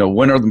just,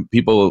 when are the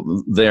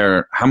people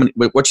there?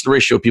 What's the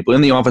ratio of people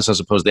in the office as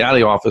opposed to out of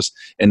the office?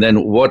 And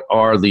then what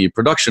are the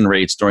production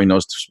rates during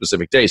those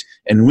specific days?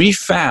 And we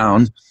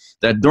found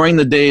that during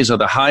the days of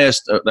the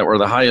highest,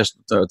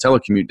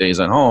 telecommute days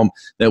at home,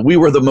 that we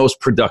were the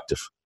most productive.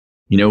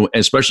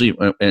 Especially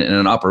in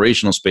an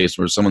operational space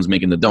where someone's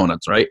making the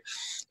donuts, right?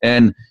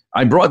 And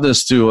I brought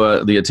this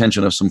to the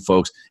attention of some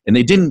folks, and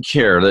they didn't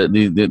care.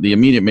 The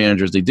immediate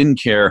managers, they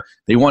didn't care.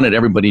 They wanted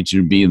everybody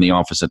to be in the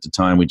office at the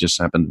time. We just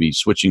happened to be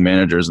switching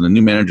managers, and the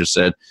new manager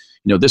said,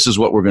 this is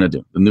what we're going to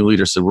do. The new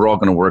leader said, we're all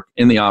going to work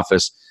in the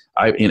office.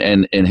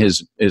 And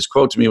his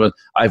quote to me was,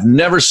 I've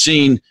never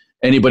seen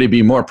anybody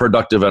be more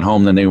productive at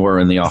home than they were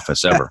in the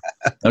office ever.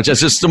 Which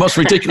is just the most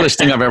ridiculous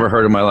thing I've ever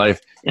heard in my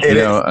life. It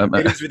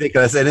is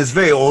ridiculous, and it's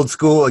very old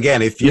school.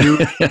 Again, if you,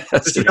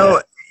 because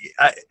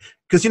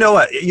you know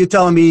what, you're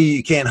telling me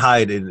you can't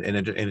hide in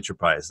an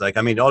enterprise. Like,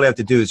 I mean, all you have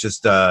to do is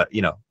just,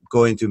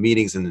 go into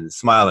meetings and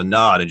smile and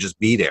nod and just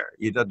be there.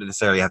 You don't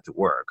necessarily have to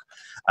work.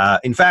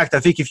 In fact,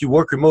 I think if you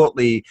work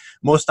remotely,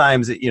 most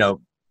times,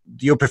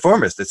 your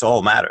performance, that's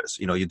all matters.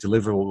 Your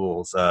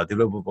deliverables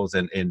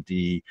and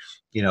the,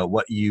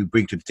 what you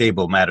bring to the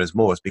table matters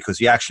most,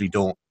 because you actually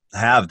don't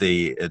have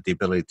the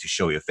ability to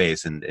show your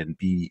face and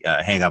be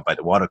hang out by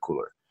the water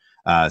cooler.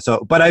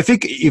 But I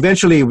think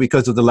eventually,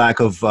 because of the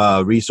lack of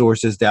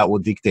resources, that will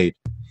dictate,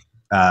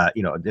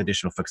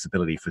 additional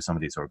flexibility for some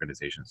of these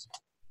organizations.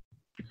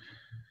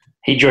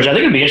 Hey, George, I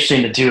think it'd be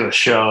interesting to do a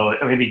show.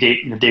 Maybe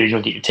Dave,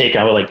 you'll get your take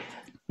on it, like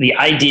the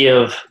idea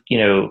of,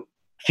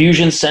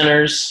 fusion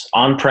centers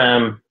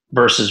on-prem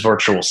versus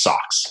virtual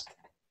SOCs,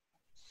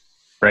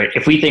 right?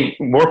 If we think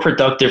more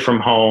productive from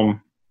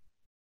home,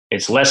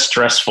 it's less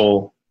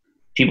stressful,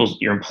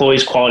 your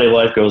employees' quality of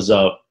life goes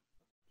up,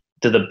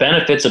 do the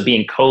benefits of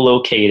being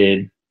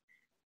co-located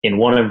in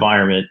one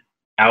environment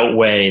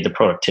outweigh the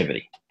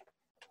productivity?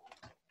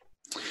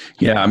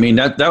 Yeah, I mean,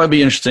 that would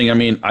be interesting. I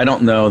mean, I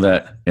don't know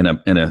that in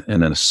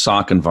a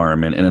SOC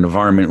environment, in an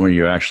environment where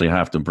you actually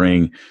have to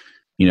bring,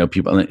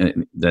 people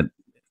that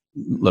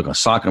look, a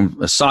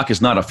SOC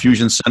is not a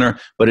fusion center,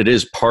 but it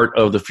is part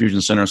of the fusion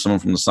center. Someone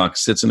from the SOC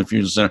sits in the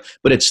fusion center,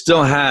 but it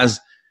still has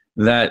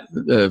that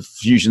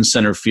fusion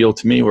center feel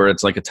to me, where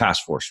it's like a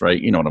task force,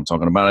 right? You know what I'm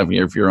talking about.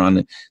 If you're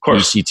on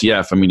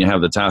CTF, I mean, you have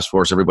the task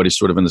force, everybody's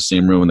sort of in the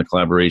same room in the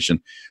collaboration.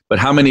 But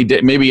how many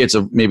maybe it's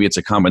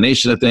a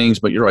combination of things,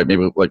 but you're right.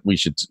 Maybe like we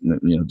should,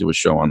 do a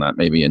show on that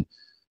maybe and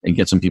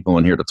get some people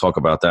in here to talk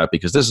about that,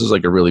 because this is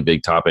like a really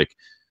big topic.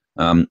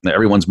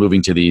 Everyone's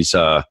moving to these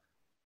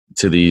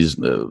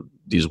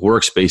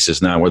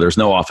workspaces now where there's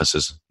no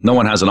offices. No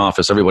one has an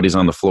office. Everybody's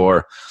on the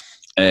floor.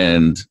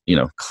 And,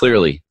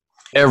 clearly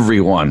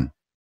everyone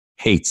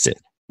hates it.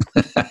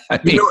 I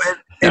mean,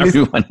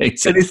 everyone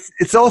hates it.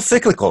 It's all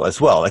cyclical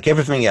as well, like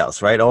everything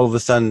else, right? All of a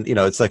sudden,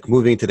 it's like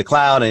moving to the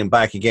cloud and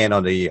back again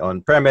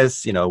on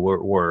premise.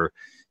 We're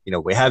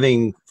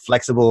having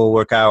flexible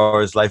work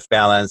hours, life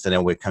balance, and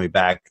then we're coming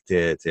back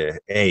to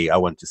hey, I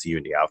want to see you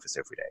in the office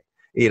every day.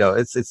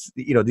 It's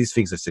these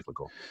things are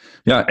cyclical.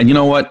 Yeah, and you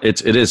know what?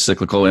 It is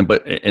cyclical,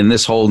 but in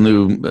this whole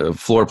new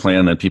floor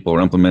plan that people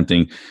are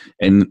implementing,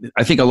 and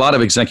I think a lot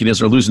of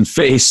executives are losing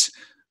face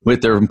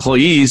with their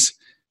employees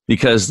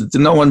because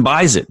no one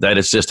buys it. That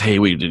it's just, hey,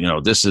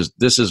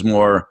 this is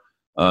more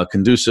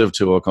conducive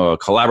to a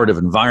collaborative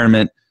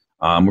environment.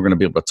 We're going to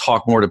be able to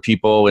talk more to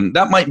people, and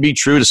that might be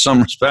true to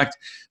some respect.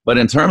 But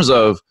in terms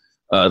of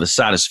the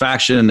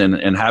satisfaction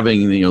and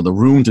having the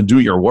room to do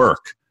your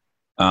work.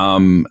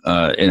 And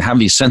have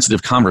these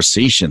sensitive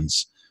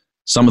conversations.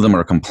 Some of them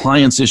are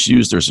compliance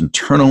issues. There's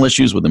internal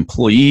issues with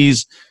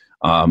employees.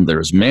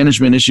 There's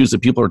management issues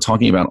that people are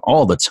talking about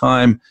all the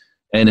time.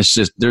 And it's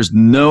just, there's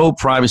no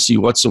privacy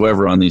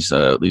whatsoever on these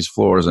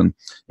floors. And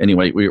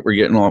anyway, we're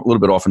getting a little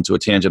bit off into a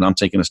tangent. I'm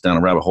taking us down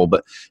a rabbit hole.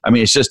 But I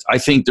mean, it's just, I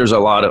think there's a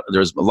lot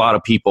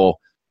of people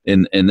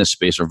in this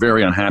space are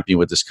very unhappy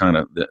with this kind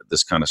of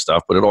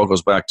stuff. But it all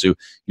goes back to,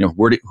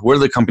 where are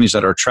the companies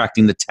that are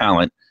attracting the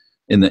talent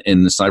in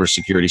the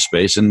cybersecurity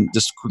space, and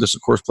this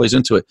of course plays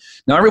into it.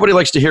 Now, everybody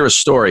likes to hear a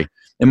story,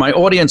 and my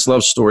audience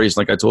loves stories.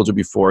 Like I told you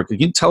before, can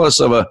you tell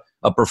us of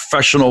a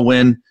professional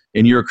win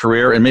in your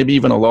career, and maybe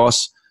even a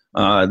loss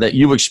that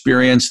you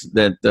experienced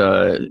that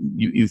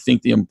you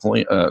think the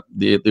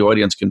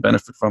audience can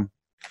benefit from?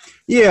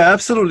 Yeah,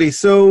 absolutely.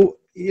 So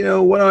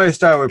why don't I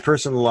start with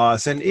personal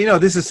loss? And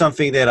this is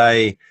something that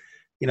I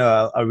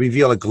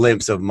reveal a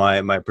glimpse of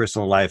my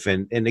personal life.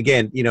 And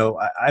again,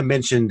 I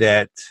mentioned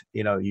that,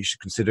 you should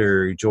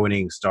consider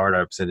joining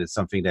startups, and it's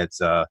something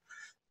that's,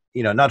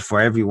 not for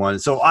everyone.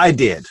 So I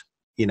did,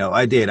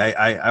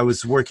 I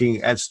was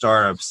working at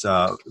startups,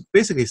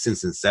 basically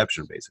since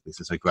inception,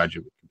 since I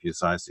graduated with a computer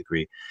science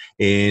degree.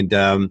 And,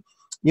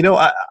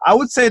 I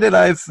would say that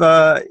I've,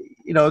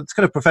 it's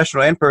kind of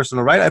professional and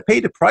personal, right? I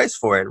paid the price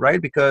for it,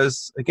 right?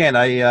 Because again,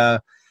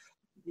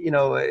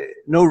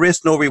 no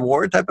risk, no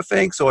reward type of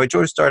thing. So I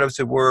joined startups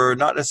that were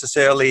not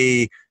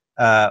necessarily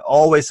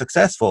always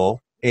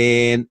successful,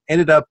 and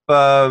ended up,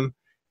 I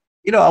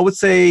would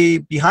say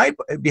behind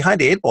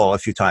the eight ball a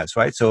few times,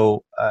 right?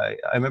 So I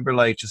remember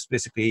just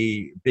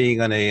basically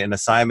being on an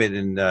assignment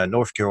in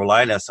North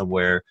Carolina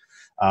somewhere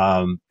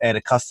at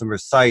a customer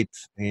site,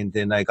 and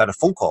then I got a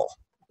phone call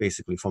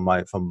basically from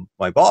my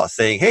boss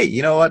saying, hey,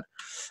 you know what?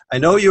 I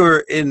know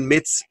you're in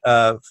midst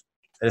of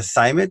an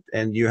assignment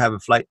and you have a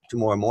flight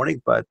tomorrow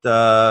morning, but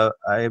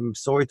I'm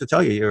sorry to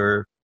tell you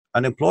you're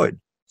unemployed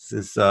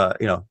since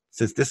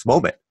this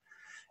moment.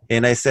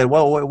 And I said,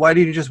 well, why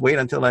didn't you just wait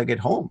until I get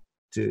home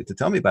to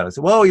tell me about it? I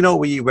said, well,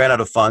 we ran out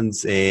of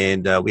funds,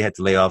 and we had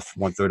to lay off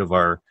 1/3 of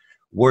our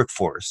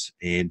workforce.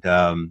 And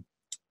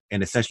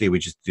essentially we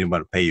just didn't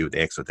want to pay you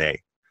the extra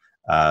day.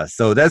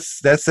 So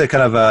that's a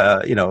kind of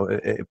a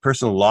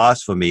personal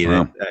loss for me.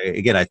 Wow. That,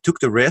 again, I took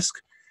the risk,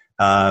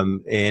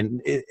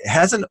 and it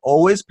hasn't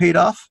always paid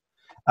off.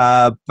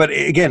 But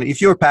again,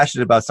 if you're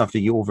passionate about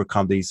something, you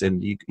overcome these,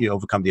 and you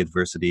overcome the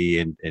adversity,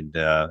 and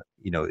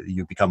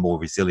you become more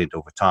resilient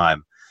over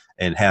time,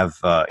 and have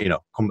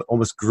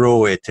almost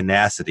grow a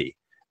tenacity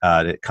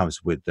that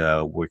comes with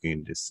working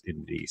in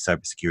the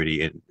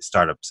cybersecurity and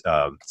startups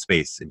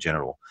space in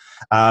general.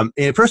 And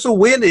a personal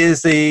win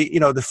is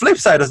the flip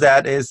side of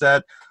that is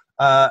that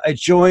I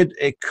joined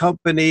a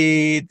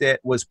company that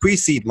was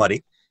pre-seed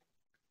money.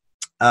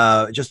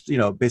 Just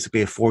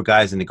basically 4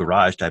 guys in the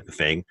garage type of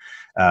thing.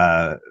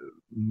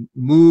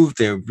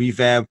 Moved and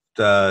revamped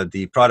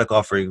the product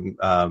offering.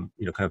 Kind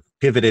of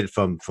pivoted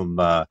from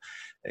a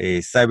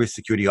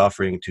cybersecurity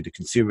offering to the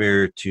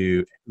consumer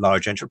to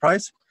large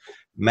enterprise.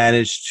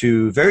 Managed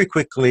to very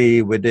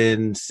quickly,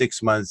 within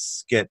 6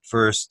 months, get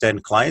first 10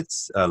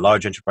 clients,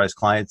 large enterprise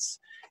clients,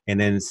 and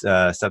then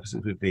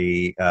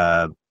subsequently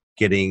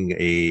getting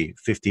a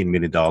 $15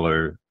 million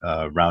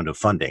round of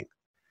funding.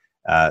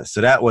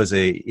 So that was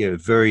a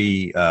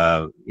very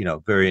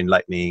very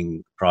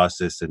enlightening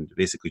process, and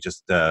basically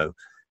just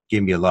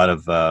gave me a lot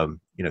of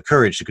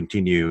courage to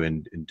continue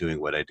in doing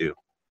what I do.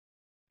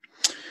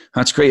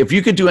 That's great. If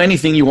you could do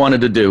anything you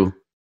wanted to do,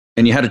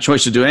 and you had a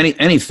choice to do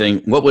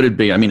anything, what would it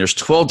be? I mean, there's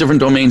 12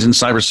 different domains in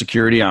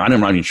cybersecurity. I'm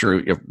not even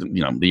sure if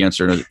the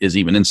answer is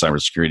even in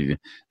cybersecurity. To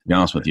be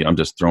honest with you, I'm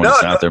just throwing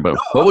this out there. But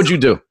what would you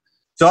do?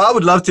 So I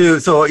would love to.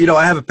 So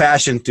I have a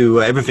passion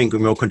to everything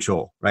remote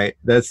control. Right.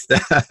 That's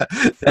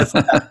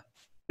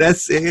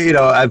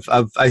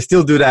I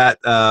still do that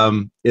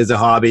as a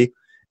hobby,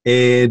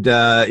 and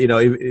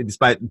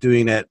despite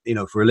doing that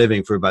for a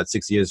living for about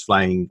 6 years,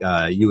 flying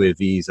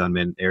UAVs,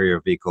 unmanned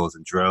aerial vehicles,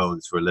 and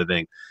drones for a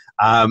living.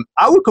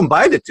 I would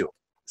combine the two.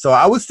 So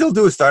I would still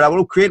do a startup. I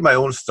would create my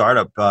own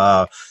startup,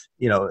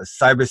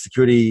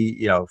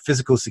 cybersecurity,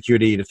 physical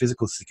security, the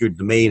physical security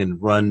domain, and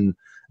run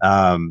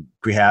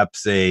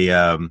perhaps a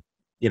kind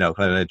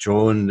of a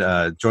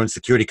drone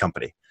security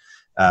company.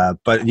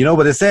 But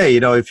what they say,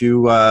 how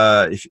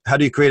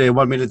do you create a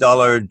 $1 million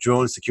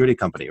drone security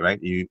company,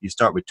 right? You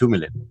start with $2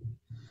 million.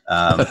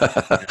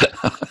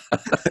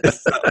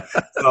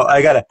 So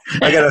I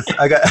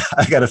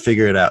gotta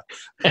figure it out.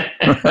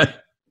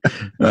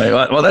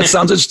 Right. Well, that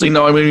sounds interesting.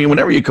 No, I mean,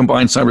 whenever you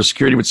combine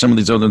cybersecurity with some of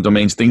these other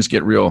domains, things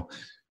get real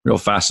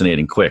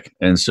fascinating quick.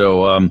 And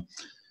so,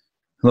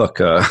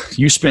 look,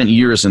 you spent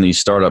years in these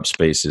startup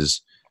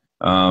spaces.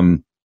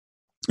 You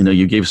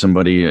gave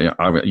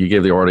you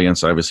gave the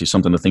audience obviously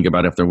something to think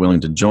about if they're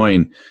willing to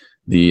join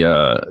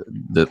a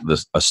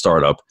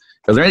startup.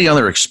 Are there any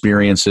other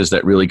experiences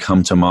that really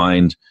come to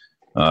mind,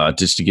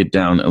 just to get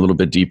down a little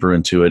bit deeper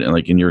into it, and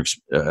like in your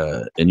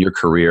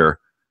career?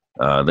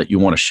 That you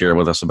want to share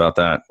with us about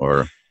that,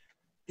 or?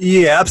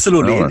 Yeah,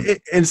 absolutely.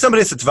 And some of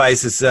this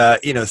advice is,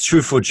 it's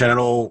true for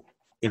general,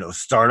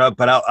 startup,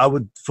 but I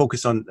would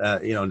focus on,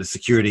 the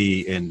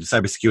security and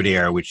cybersecurity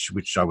era, which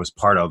I was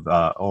part of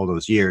all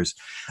those years.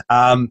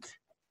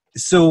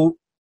 So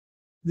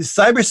the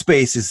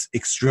cyberspace is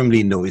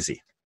extremely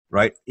noisy,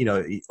 right?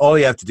 All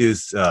you have to do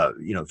is,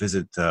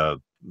 visit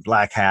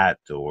Black Hat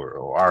or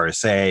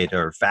RSA.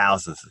 There are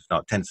thousands, if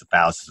not tens of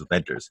thousands of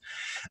vendors.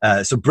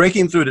 So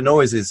breaking through the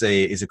noise is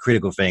a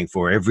critical thing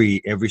for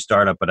every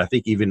startup, but I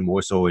think even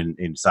more so in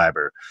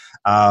cyber.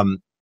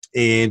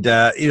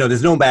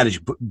 There's no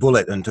magic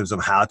bullet in terms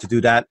of how to do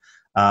that.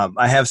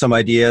 I have some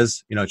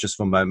ideas, just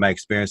from my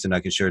experience, and I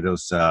can share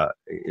those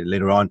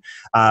later on.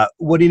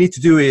 What you need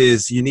to do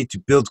is you need to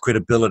build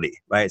credibility,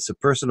 right? So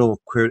personal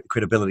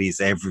credibility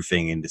is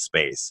everything in the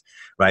space,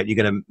 right? You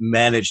got to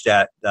manage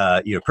that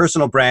your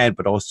personal brand,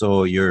 but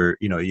also your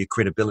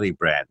credibility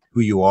brand, who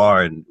you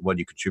are and what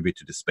you contribute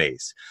to the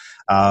space.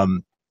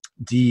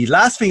 The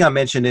last thing I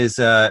mentioned is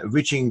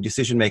reaching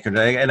decision makers,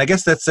 and I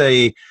guess that's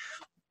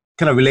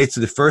kind of relates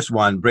to the first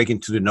one, breaking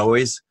through the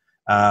noise,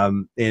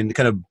 and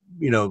kind of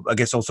I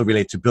guess also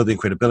relate to building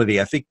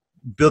credibility. I think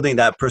building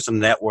that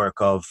personal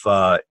network of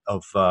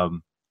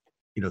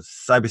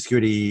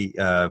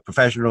cybersecurity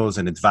professionals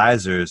and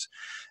advisors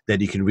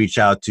that you can reach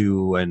out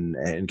to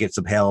and get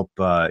some help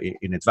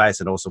in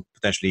advice, and also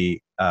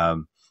potentially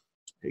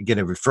get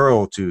a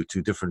referral to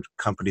different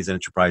companies and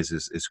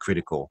enterprises is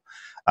critical.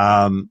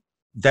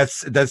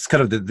 That's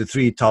kind of the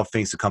 3 top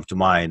things to come to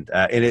mind.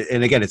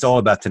 And again, it's all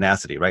about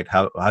tenacity, right?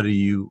 How do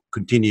you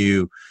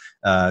continue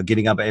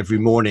getting up every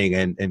morning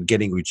and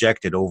getting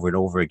rejected over and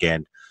over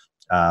again?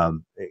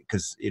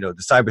 Because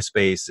the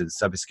cyberspace and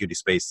cybersecurity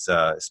space,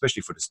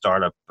 especially for the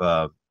startup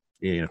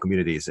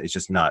communities, it's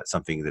just not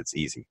something that's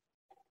easy.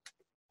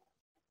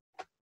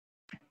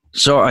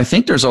 So I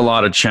think there's a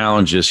lot of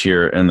challenges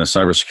here in the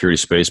cybersecurity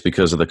space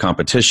because of the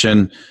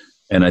competition,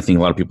 and I think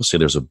a lot of people say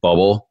there's a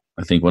bubble.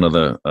 I think one of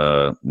the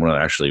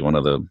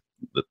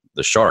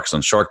the sharks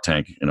on Shark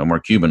Tank.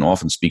 Mark Cuban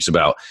often speaks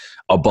about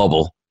a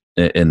bubble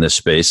in this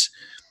space.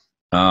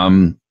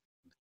 What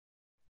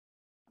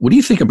do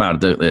you think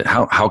about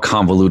how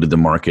convoluted the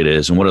market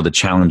is, and what are the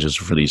challenges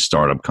for these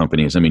startup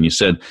companies? I mean, you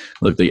said,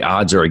 look, the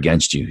odds are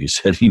against you. You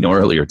said,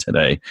 earlier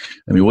today.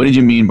 I mean, what did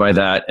you mean by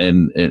that?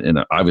 And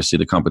obviously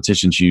the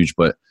competition's huge,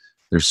 but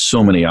there's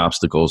so many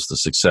obstacles to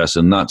success,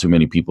 and not too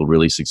many people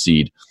really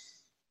succeed.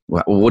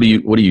 What do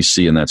you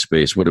see in that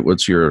space?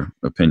 What's your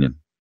opinion?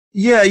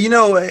 Yeah,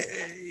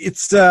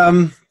 it's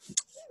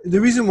the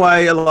reason why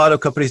a lot of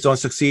companies don't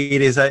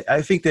succeed is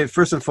I think that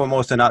first and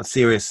foremost they're not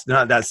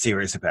that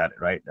serious about it,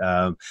 right?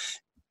 A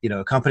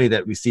company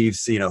that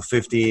receives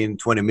 15,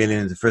 20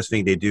 million, the first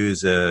thing they do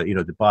is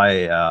to buy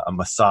a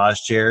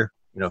massage chair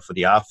for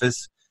the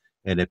office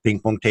and a ping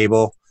pong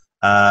table.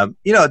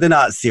 They're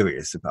not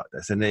serious about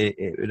this, and they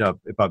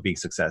about being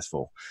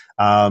successful.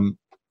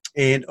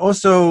 And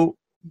also,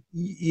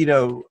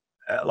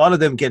 a lot of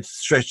them get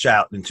stretched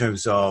out in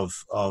terms of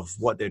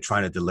what they're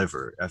trying to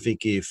deliver. I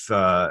think if,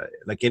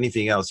 like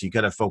anything else, you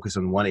got to focus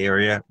on one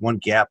area, one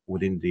gap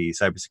within the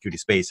cybersecurity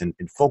space, and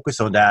focus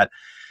on that.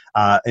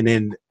 And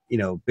then,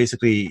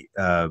 basically,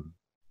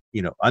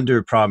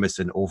 under promise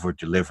and over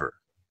deliver,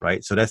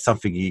 right? So that's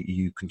something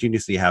you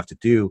continuously have to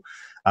do.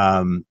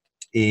 And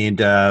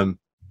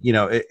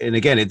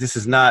again, this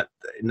is not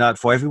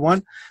for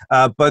everyone,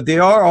 but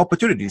there are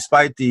opportunities,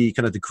 despite the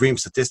kind of the grim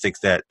statistics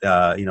that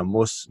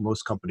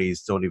most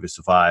companies don't even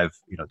survive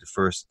the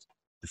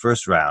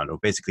first round, or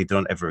basically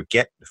don't ever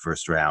get the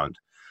first round.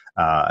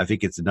 I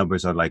think the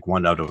numbers are like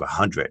 1 out of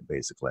 100,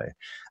 basically.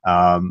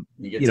 To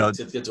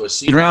get to a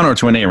seed round or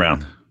to an A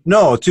round?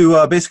 No,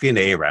 to basically an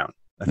A round.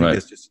 I think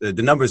that's just the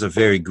numbers are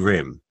very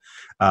grim.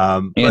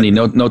 Andy,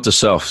 note to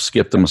self: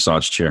 skip the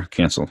massage chair.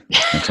 Cancel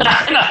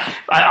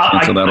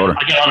that order.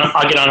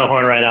 I'll get on a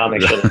horn right now.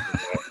 Make sure.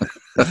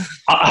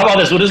 How about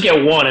this? We'll just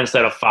get 1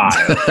 instead of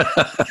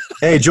 5.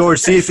 Hey, George,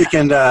 see if you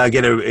can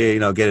get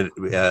it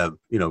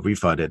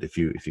refunded if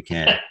you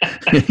can.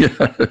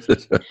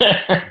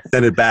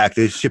 Send it back.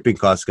 The shipping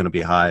cost is going to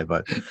be high,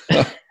 but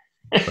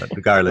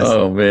regardless.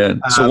 Oh man!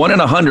 So 1 in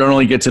 100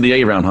 only get to the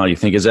A round. How you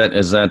think is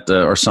that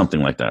or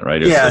something like that,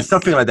 right?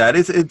 Something like that.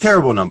 It's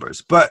terrible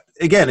numbers, but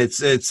again, it's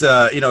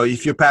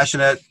if you're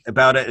passionate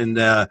about it, and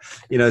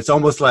it's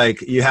almost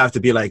like you have to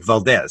be like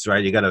Valdez,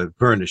 right? You got to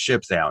burn the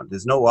ships down.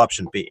 There's no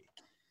option B.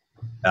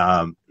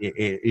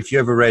 If you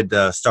ever read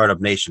Startup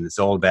Nation, it's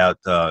all about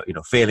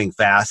failing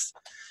fast.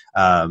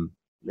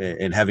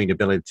 And having the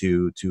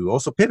ability to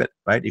also pivot,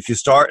 right? If you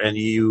start and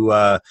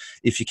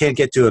if you can't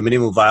get to a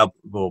minimum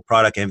viable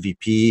product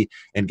MVP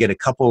and get a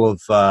couple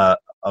of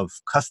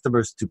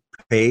customers to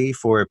pay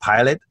for a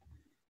pilot,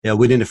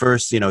 within the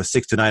first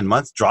 6 to 9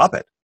 months, drop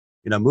it.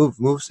 Move,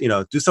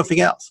 do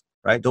something else,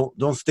 right?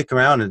 Don't stick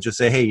around and just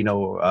say, hey,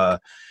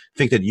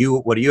 think that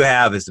what you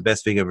have is the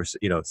best thing ever,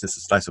 since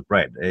a slice of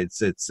bread. I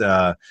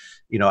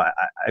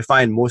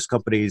find most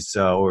companies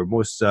or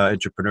most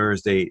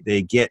entrepreneurs,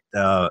 they get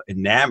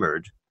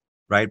enamored,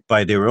 right,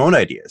 by their own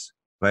ideas,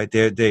 right?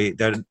 They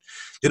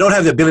don't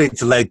have the ability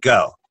to let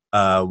go,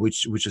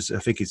 which is, I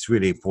think it's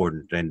really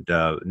important, and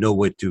know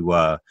where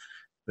to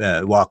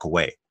walk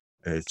away.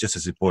 It's just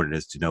as important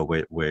as to know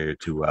where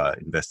to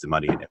invest the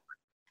money in it.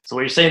 So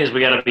what you're saying is we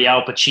got to be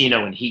Al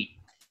Pacino in Heat.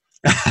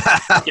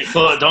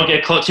 Don't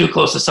get too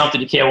close to something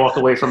you can't walk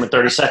away from in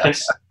 30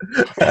 seconds.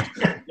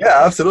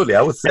 Yeah, absolutely.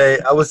 I would say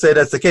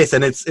that's the case,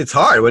 and it's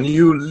hard when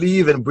you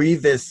live and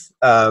breathe this.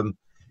 The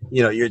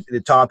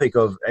topic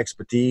of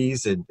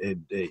expertise and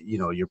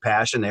your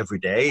passion every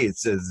day.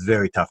 It's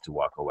very tough to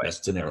walk away. That's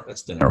dinero,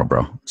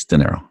 bro. It's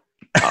dinero.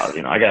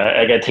 I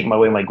gotta take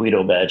my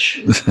Guido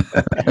badge.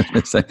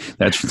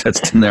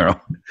 that's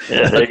dinero.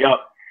 Yeah, there you go.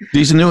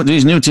 These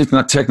new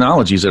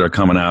technologies that are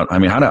coming out. I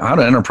mean, how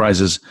do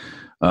enterprises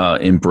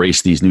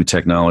embrace these new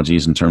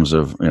technologies in terms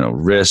of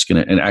risk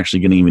and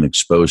actually getting even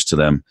exposed to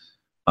them?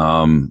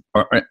 And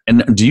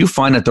do you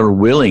find that they're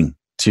willing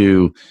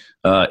to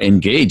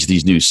engage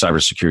these new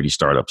cybersecurity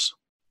startups?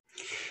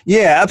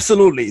 Yeah,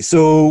 absolutely.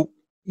 So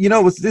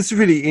this is a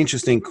really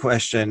interesting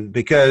question,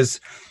 because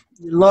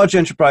large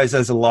enterprise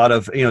has a lot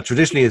of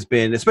traditionally has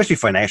been, especially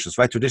financials,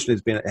 right? Traditionally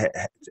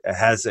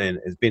has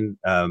been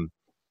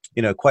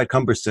quite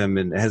cumbersome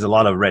and has a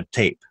lot of red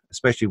tape,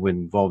 especially when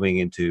involving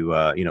into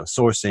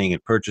sourcing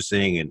and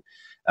purchasing and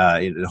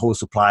the whole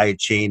supply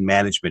chain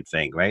management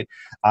thing, right?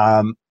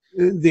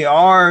 They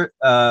are,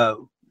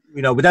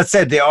 with that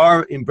said, they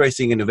are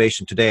embracing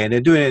innovation today, and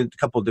they're doing it a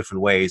couple of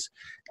different ways.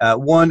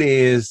 One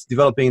is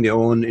developing their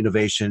own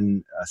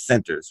innovation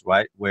centers,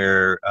 right,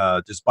 where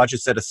there's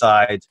budget set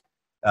aside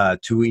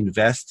to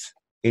invest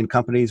in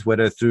companies,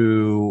 whether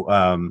through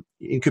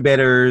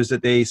incubators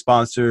that they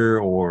sponsor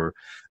or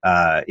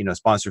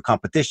sponsor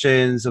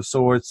competitions of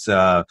sorts,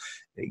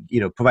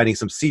 providing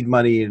some seed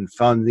money and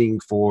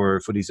funding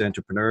for these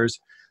entrepreneurs.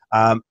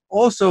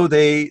 Also,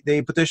 they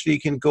potentially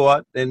can go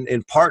out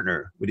and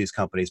partner with these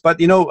companies. But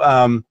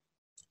again,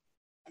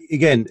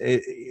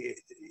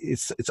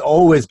 it's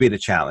always been a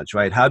challenge,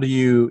 right? How do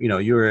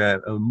you're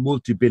a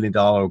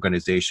multi-billion-dollar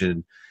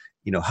organization,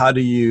 how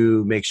do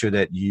you make sure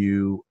that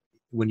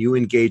when you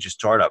engage a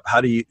startup,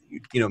 how do you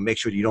make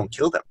sure you don't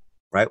kill them,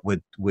 right?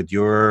 With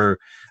your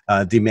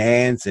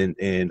demands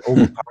and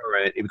overpower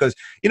it? Because,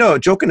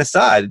 joking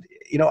aside,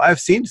 I've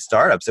seen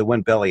startups that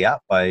went belly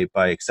up by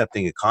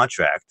accepting a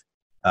contract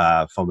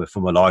from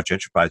a large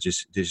enterprise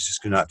they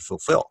just could not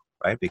fulfill,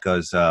 right?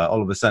 Because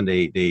all of a sudden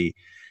they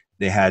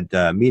had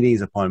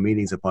meetings upon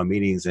meetings upon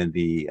meetings, and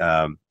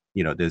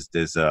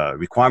there's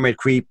requirement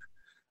creep,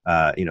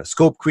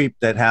 scope creep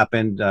that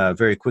happened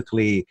very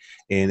quickly,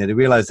 and they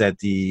realized that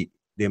the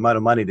amount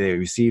of money they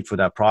received for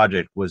that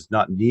project was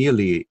not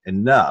nearly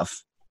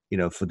enough,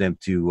 for them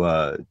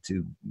to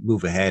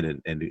move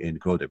ahead and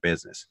grow their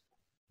business.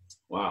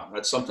 Wow,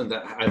 that's something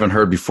that I haven't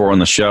heard before on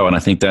the show, and I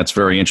think that's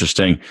very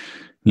interesting.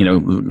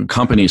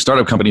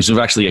 Startup companies who've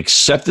actually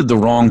accepted the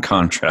wrong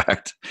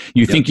contract.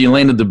 You think you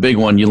landed the big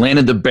one, you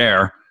landed the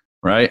bear,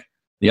 right?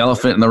 The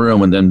elephant in the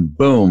room, and then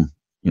boom,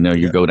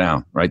 you go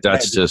down, right?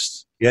 That's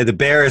just... Yeah, the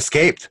bear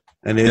escaped.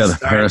 And it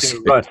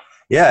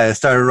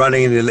started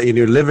running in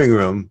your living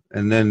room,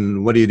 and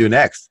then what do you do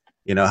next?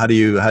 How do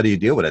you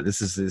deal with it?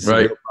 This is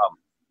right. A real problem.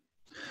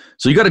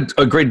 So you got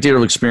a great deal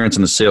of experience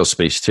in the sales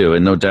space too,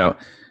 and no doubt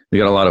we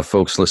got a lot of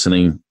folks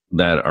listening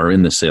that are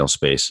in the sales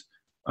space.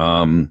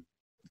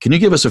 Can you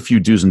give us a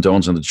few do's and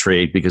don'ts on the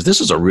trade? Because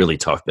this is a really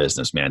tough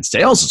business, man.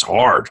 Sales is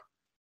hard.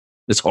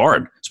 It's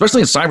hard,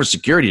 especially in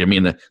cybersecurity. I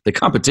mean, the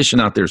competition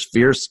out there is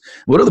fierce.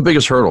 What are the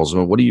biggest hurdles?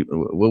 What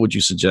would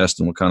you suggest,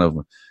 and what kind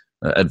of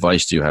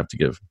advice do you have to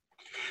give?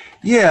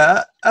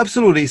 Yeah,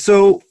 absolutely.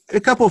 So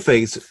a couple of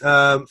things.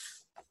 One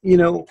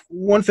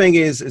thing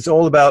is it's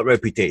all about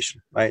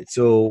reputation, right?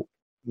 So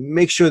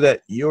make sure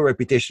that your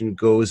reputation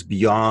goes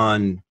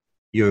beyond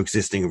your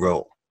existing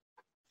role.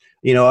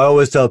 I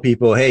always tell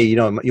people, hey,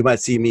 you might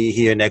see me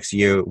here next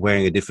year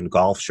wearing a different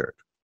golf shirt,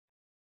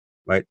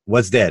 right?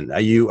 What's then? Are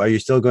you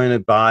still going to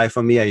buy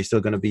from me? Are you still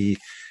going to be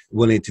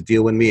willing to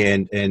deal with me?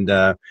 And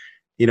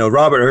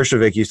Robert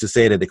Herjavec used to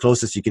say that the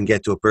closest you can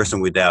get to a person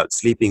without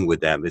sleeping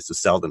with them is to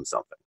sell them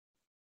something,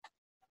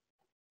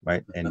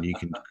 right? And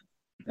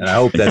I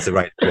hope that's the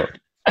right quote.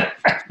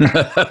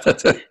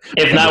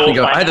 If not,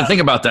 I had to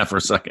think about that for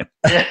a second.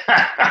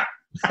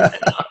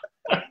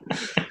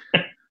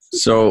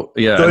 So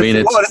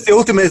it's the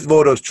ultimate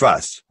vote of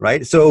trust,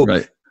 right? So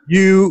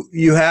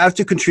you have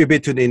to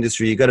contribute to the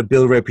industry. You got to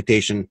build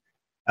reputation.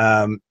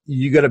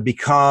 You got to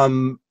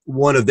become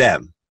one of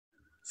them.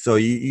 So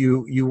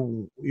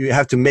you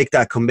have to make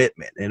that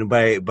commitment, and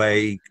by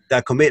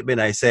that commitment,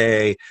 I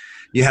say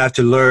you have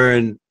to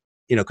learn,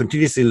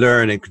 continuously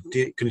learn and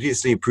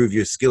continuously improve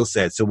your skill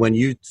set. So when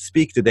you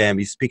speak to them,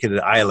 you speak at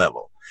an eye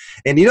level,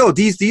 and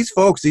these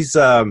folks, these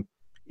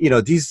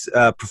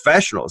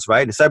professionals,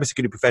 right? The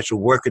cybersecurity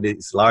professional work at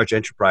this large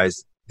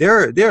enterprise.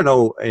 They're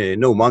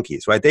no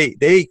monkeys, right?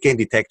 They can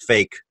detect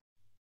fake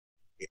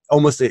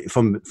almost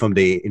from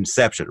the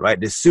inception,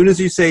 right? As soon as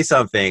you say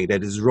something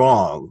that is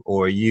wrong,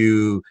 or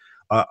you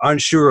are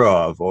unsure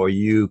of, or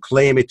you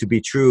claim it to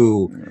be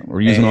true, we're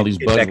using all these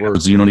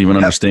buzzwords you don't even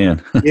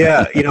understand.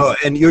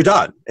 And you're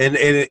done.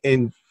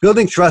 And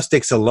building trust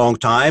takes a long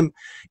time.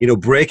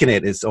 Breaking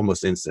it is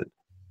almost instant.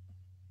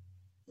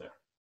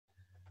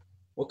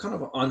 What kind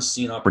of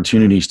unseen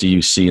opportunities do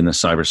you see in the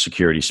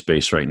cybersecurity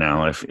space right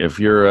now? If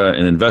you're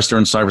an investor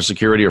in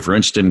cybersecurity, or if you're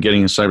interested in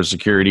getting in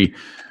cybersecurity,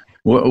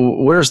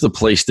 where's the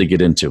place to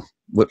get into?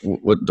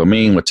 What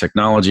domain? What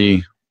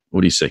technology?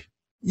 What do you see?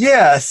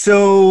 Yeah,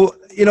 so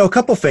a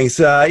couple things.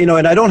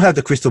 And I don't have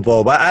the crystal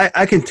ball, but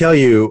I can tell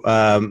you,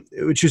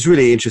 which is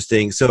really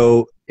interesting.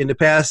 So in the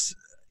past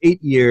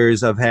 8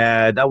 years, I've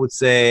had, I would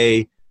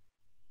say,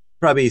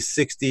 probably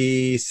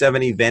 60,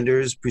 70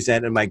 vendors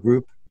present in my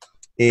group.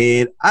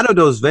 And out of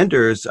those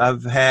vendors,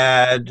 I've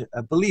had,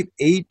 I believe,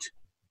 8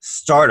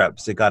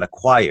 startups that got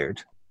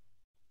acquired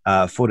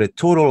for the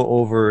total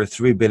over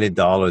 $3 billion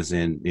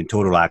in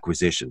total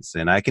acquisitions.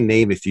 And I can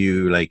name a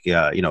few, like,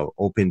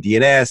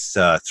 OpenDNS,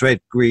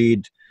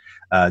 ThreatGrid,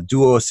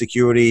 Duo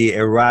Security,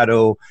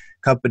 Errado,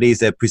 companies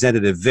that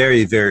presented at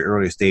very, very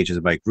early stages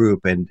of my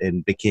group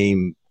and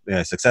became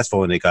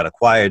successful, and they got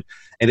acquired.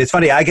 And it's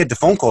funny, I get the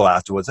phone call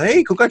afterwards.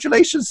 Hey,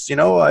 congratulations!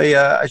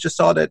 I just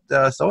saw that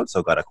so and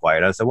so got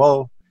acquired. I said,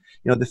 well,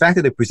 the fact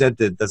that they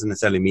presented doesn't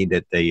necessarily mean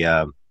that they,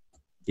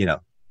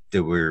 they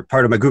were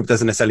part of my group.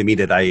 Doesn't necessarily mean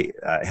that I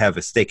have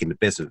a stake in the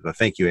business. But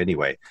thank you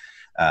anyway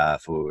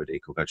for the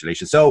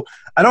congratulations. So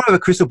I don't have a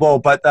crystal ball,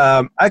 but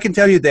I can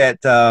tell you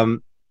that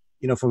from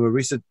a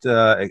recent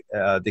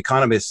The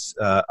Economist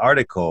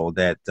article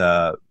that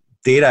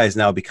data is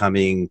now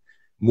becoming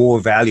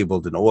more valuable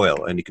than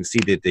oil. And you can see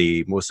that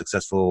the most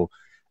successful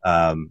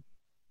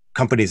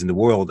companies in the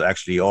world,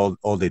 actually all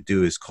they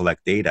do is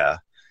collect data.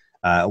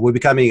 We're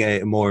becoming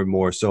a more and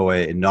more so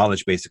a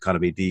knowledge-based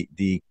economy.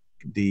 The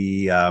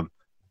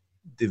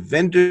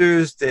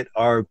vendors that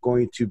are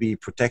going to be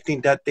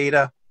protecting that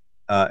data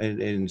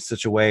in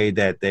such a way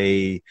that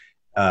they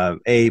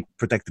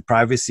protect the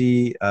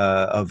privacy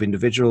of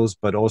individuals,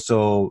 but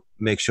also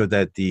make sure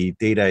that the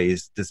data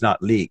does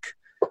not leak,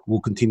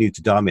 will continue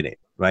to dominate,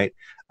 right?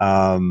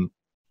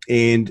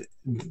 And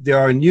there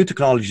are new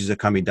technologies that are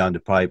coming down the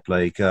pipe,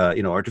 like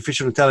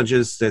artificial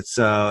intelligence that's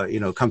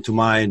come to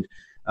mind,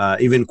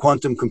 even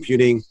quantum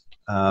computing,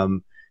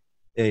 profiling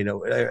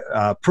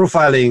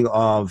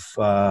of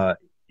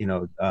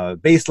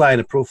baseline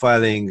and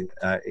profiling,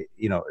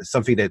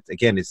 something that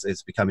again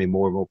is becoming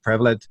more and more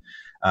prevalent,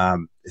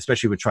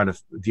 especially with trying to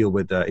deal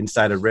with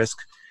insider risk.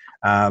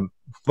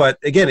 But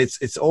again,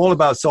 it's all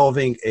about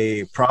solving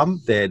a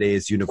problem that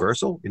is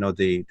universal.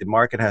 The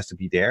market has to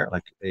be there,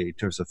 like in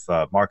terms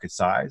of market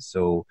size.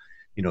 So,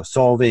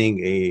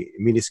 solving a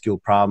minuscule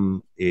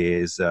problem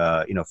is,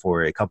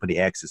 for a company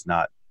X is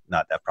not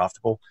that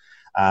profitable.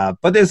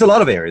 But there's a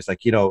lot of areas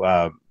like,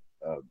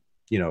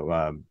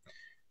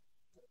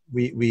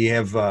 we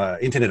have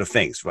Internet of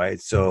Things,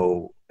 right?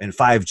 So, and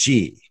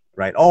 5G,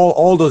 right?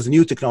 All those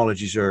new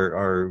technologies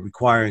are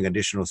requiring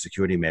additional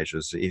security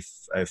measures. If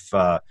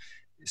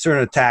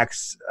certain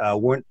attacks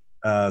weren't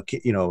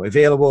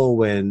available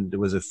when there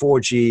was a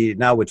 4G,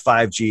 now with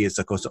 5G, it's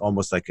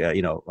almost like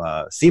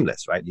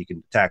seamless, right? You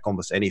can attack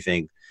almost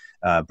anything,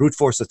 brute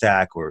force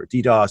attack or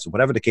DDoS or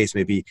whatever the case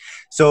may be.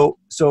 So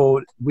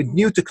with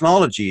new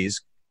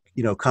technologies,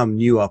 come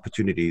new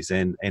opportunities,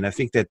 and I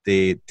think that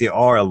there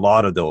are a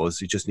lot of those.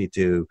 You just need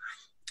to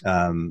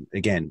find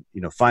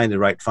the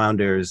right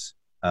founders.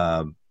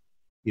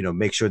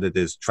 Make sure that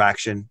there's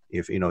traction.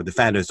 If the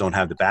founders don't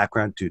have the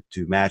background to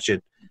match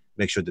it,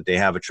 make sure that they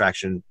have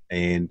attraction,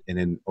 and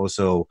then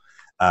also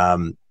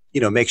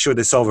make sure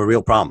they solve a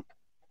real problem,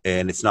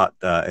 and it's not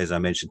as I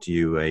mentioned to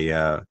you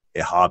a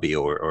hobby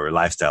or a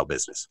lifestyle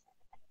business.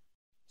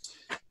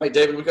 All right,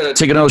 David, we've got to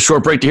take another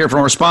short break to hear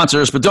from our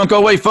sponsors, but don't go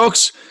away,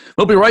 folks.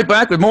 We'll be right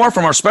back with more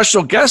from our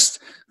special guest,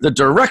 the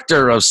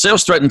Director of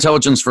Sales Threat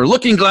Intelligence for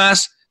Looking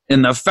Glass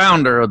and the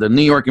founder of the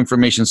New York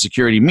Information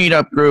Security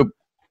Meetup Group,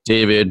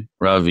 David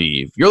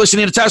Raviv. You're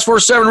listening to Task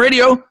Force 7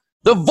 Radio,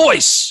 the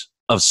voice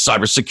of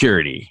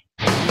cybersecurity.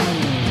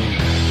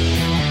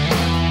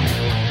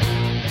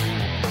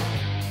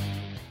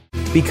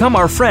 Become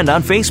our friend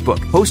on Facebook.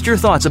 Post your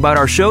thoughts about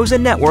our shows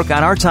and network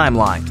on our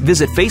timeline.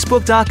 Visit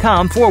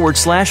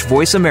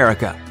facebook.com/Voice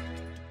America.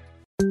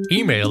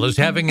 Email is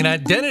having an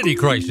identity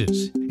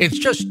crisis. It's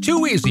just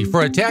too easy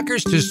for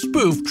attackers to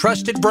spoof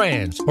trusted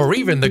brands or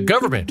even the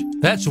government.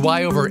 That's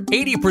why over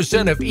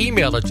 80% of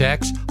email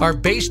attacks are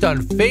based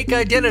on fake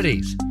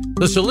identities.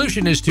 The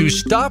solution is to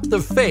stop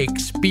the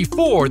fakes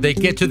before they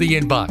get to the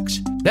inbox.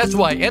 That's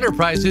why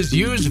enterprises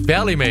use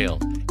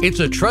ValleyMail. It's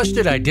a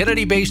trusted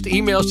identity-based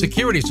email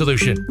security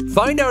solution.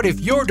 Find out if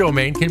your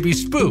domain can be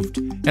spoofed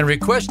and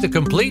request a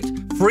complete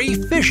free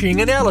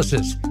phishing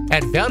analysis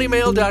at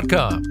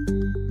valleymail.com.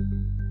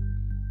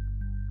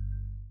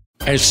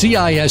 As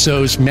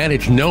CISOs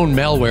manage known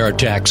malware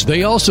attacks,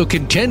 they also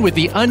contend with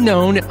the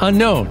unknown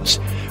unknowns.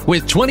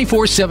 With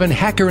 24/7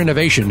 hacker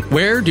innovation,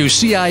 where do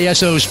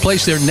CISOs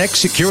place their next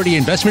security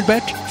investment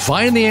bet?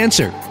 Find the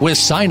answer with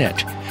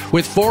SINET.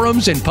 With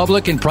forums and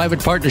public and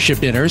private partnership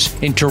dinners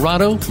in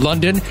Toronto,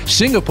 London,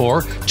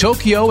 Singapore,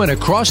 Tokyo, and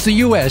across the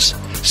U.S.,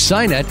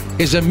 SINET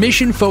is a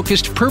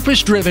mission-focused,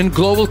 purpose-driven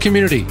global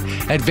community,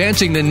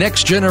 advancing the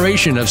next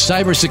generation of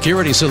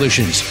cybersecurity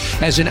solutions.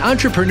 As an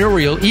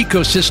entrepreneurial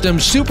ecosystem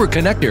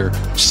superconnector,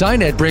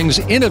 SINET brings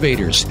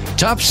innovators,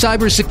 top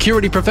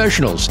cybersecurity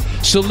professionals,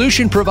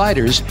 solution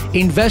providers,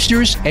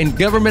 investors, and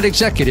government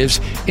executives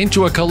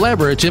into a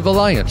collaborative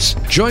alliance.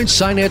 Join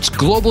SINET's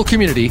global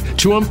community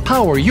to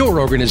empower your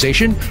organization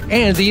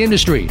and the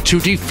industry to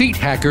defeat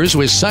hackers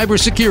with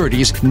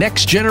cybersecurity's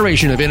next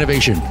generation of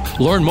innovation.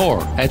 Learn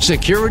more at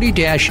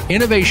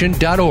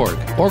security-innovation.org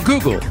or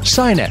Google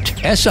SINET,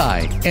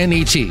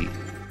 SINET.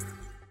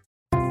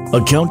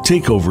 Account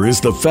takeover is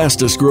the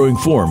fastest growing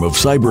form of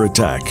cyber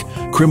attack.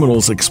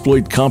 Criminals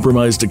exploit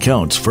compromised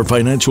accounts for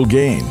financial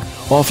gain,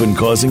 often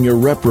causing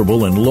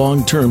irreparable and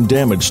long-term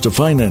damage to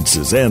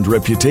finances and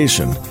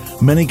reputation.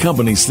 Many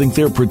companies think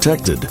they're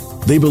protected.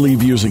 They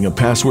believe using a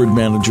password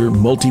manager,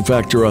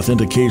 multi-factor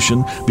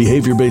authentication,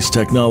 behavior-based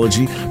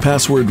technology,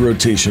 password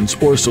rotations,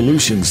 or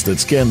solutions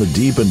that scan the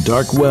deep and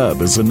dark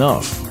web is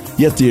enough.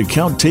 Yet the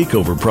account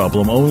takeover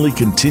problem only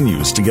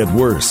continues to get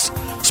worse.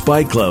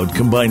 SpyCloud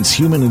combines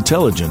human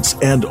intelligence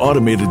and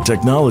automated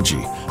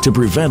technology to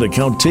prevent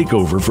account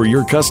takeover for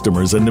your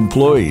customers and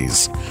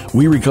employees.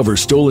 We recover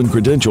stolen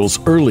credentials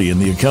early in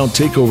the account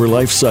takeover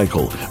life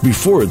cycle,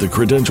 before the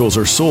credentials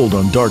are sold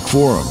on dark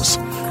forums.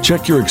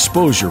 Check your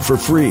exposure for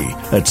free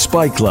at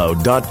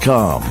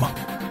spycloud.com.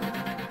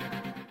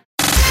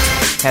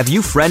 Have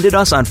you friended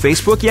us on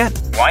Facebook yet?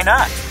 Why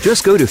not?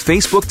 Just go to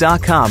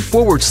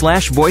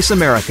facebook.com/Voice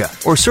America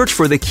or search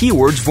for the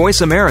keywords Voice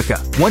America.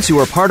 Once you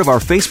are part of our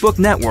Facebook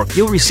network,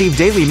 you'll receive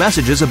daily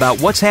messages about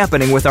what's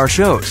happening with our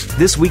shows,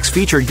 this week's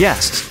featured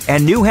guests,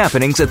 and new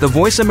happenings at the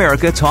Voice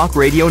America Talk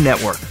Radio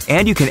Network.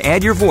 And you can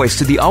add your voice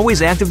to the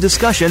always active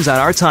discussions on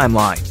our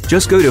timeline.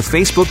 Just go to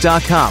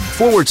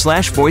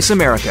facebook.com/Voice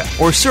America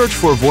or search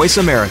for Voice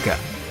America.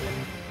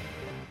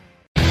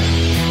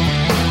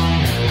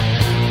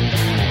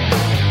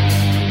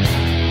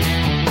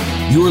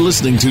 You're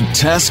listening to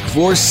Task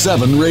Force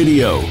 7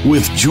 Radio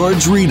with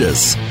George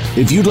Ritas.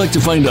 If you'd like to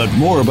find out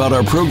more about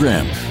our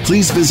program,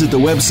 please visit the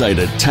website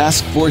at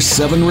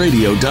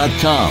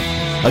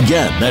taskforce7radio.com.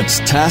 Again,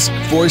 that's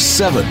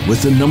taskforce7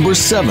 with the number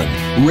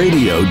 7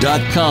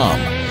 radio.com.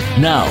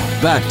 Now,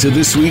 back to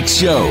this week's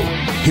show.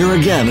 Here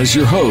again is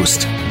your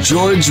host,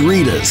 George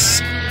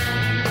Ritas.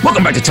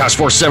 Welcome back to Task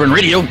Force 7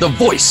 Radio, the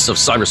voice of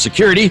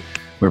cybersecurity.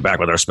 We're back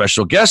with our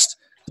special guest,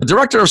 the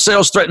Director of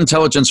Sales Threat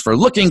Intelligence for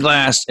Looking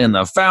Glass and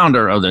the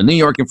founder of the New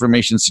York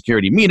Information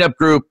Security Meetup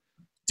Group,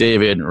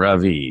 David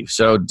Raviv.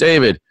 So,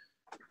 David,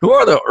 who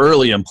are the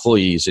early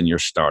employees in your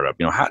startup?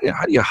 You know, how do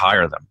you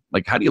hire them?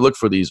 Like, how do you look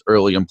for these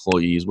early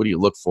employees? What do you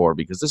look for?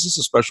 Because this is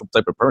a special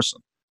type of person.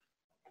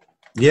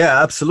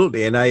 Yeah,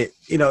 absolutely. And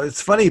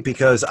it's funny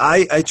because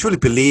I truly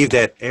believe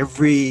that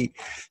every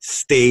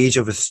stage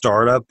of a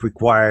startup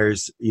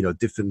requires,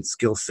 different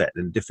skill set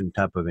and different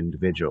type of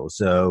individual.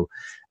 So,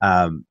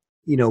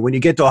 when you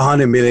get to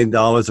 $100 million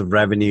of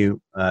revenue,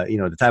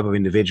 the type of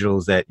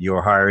individuals that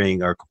you're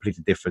hiring are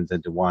completely different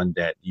than the one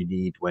that you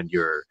need when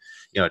you're,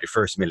 the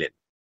first million,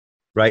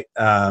 right?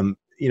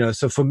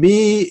 So for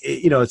me,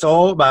 it's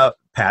all about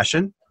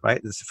passion,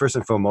 right? It's first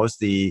and foremost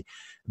the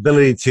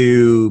ability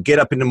to get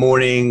up in the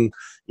morning,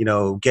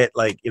 get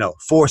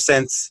 4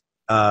 cents,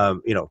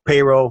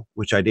 payroll,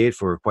 which I did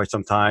for quite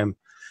some time.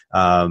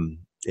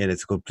 And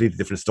it's a completely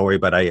different story,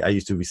 but I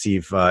used to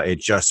receive a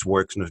Just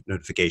Works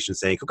notification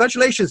saying,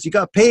 congratulations, you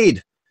got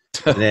paid.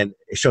 And then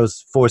it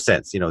shows 4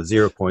 cents,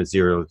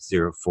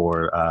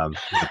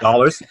 $0.004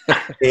 dollars.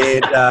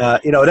 And,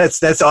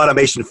 that's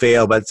automation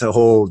fail, but it's a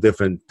whole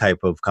different type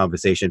of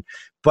conversation.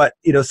 But,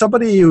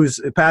 somebody who's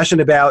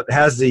passionate about,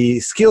 has the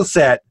skill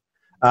set.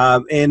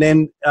 And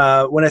then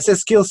when I say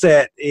skill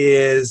set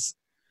is,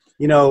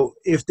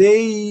 if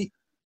they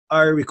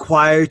are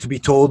required to be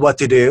told what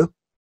to do,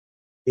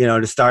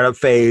 the startup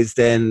phase,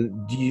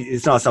 then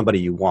it's not somebody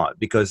you want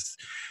because,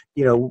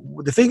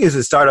 the thing is,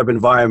 the startup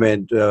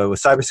environment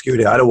with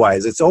cybersecurity,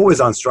 otherwise, it's always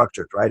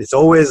unstructured, right? It's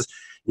always,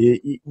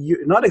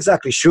 you're not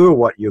exactly sure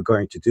what you're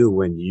going to do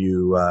when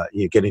you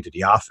get into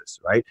the office,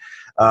 right?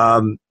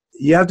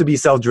 You have to be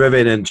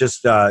self-driven and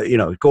just,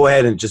 go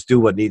ahead and just do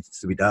what needs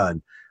to be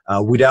done.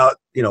 Without,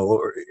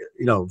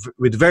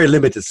 with very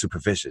limited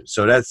supervision.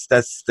 So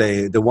that's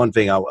the one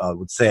thing I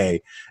would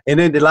say. And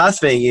then the last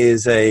thing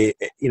is a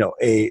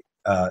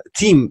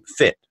team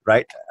fit,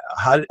 right?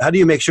 How do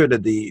you make sure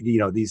that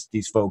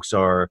these folks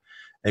are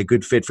a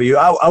good fit for you?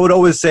 I would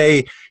always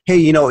say,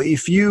 hey,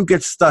 if you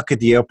get stuck at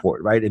the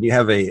airport, right, and you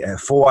have a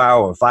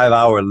 4-hour or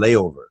 5-hour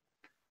layover,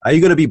 are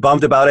you going to be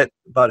bummed about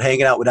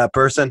hanging out with that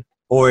person?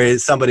 Or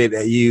is somebody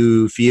that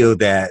you feel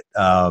that,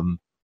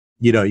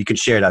 you can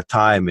share that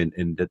time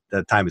and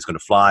that time is going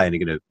to fly and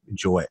you're going to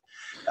enjoy it.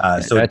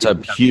 So that's a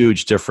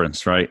huge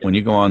difference, right? When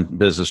you go on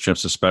business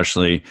trips,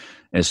 especially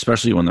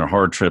when they're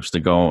hard trips to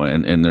go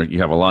and you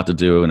have a lot to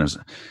do and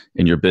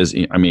you're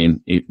busy. I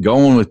mean,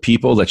 going with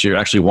people that you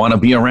actually want to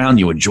be around,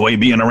 you enjoy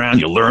being around,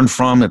 you learn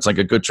from, it's like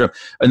a good trip.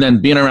 And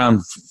then being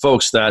around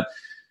folks that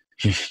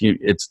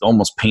it's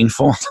almost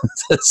painful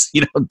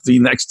to be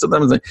next to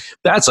them.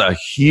 That's a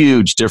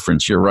huge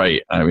difference. You're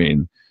right. I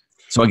mean,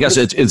 so I guess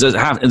does it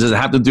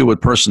have to do with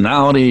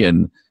personality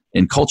and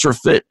culture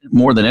fit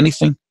more than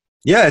anything?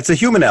 Yeah, it's a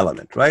human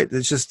element, right?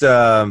 It's just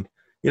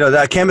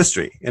that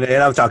chemistry, and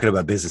I'm talking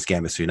about business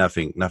chemistry,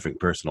 nothing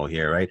personal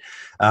here, right?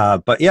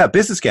 But yeah,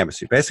 business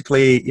chemistry.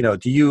 Basically,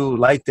 do you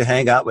like to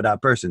hang out with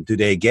that person? Do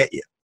they get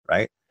you,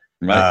 right?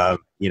 Right.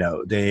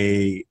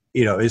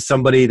 Is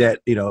somebody that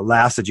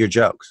laughs at your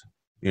jokes,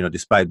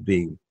 despite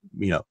being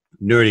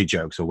nerdy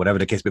jokes or whatever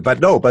the case may be.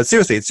 But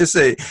seriously,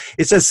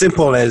 it's as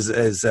simple as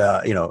this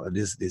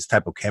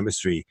type of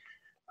chemistry,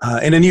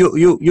 and then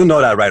you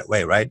know that right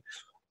away, right?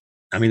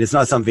 I mean, it's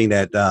not something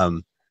that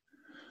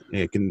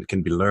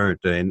can be learned,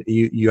 and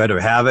you either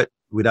have it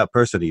with that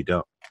person or you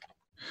don't.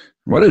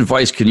 What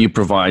advice can you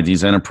provide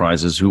these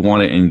enterprises who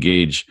want to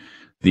engage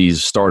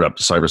these startup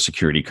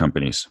cybersecurity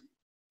companies?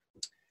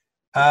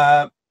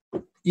 So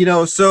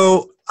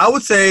I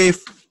would say,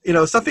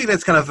 something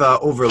that's kind of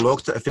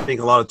overlooked, I think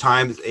a lot of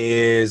times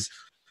is,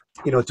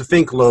 to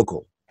think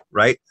local,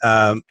 right?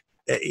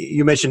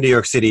 You mentioned New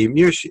York City.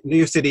 New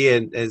York City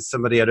and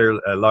some of the other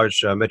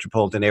large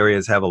metropolitan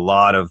areas have a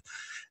lot of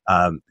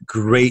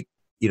great,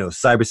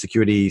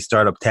 cybersecurity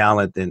startup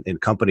talent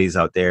and companies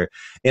out there.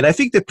 And I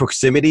think the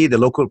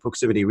local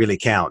proximity really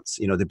counts.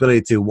 The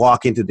ability to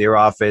walk into their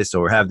office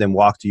or have them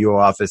walk to your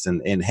office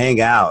and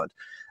hang out,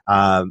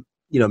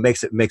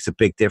 makes a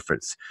big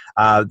difference.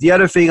 The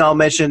other thing I'll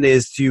mention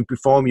is to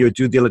perform your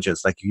due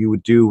diligence like you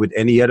would do with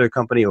any other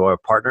company or a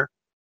partner.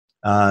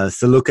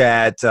 So look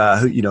at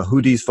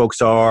who these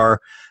folks are,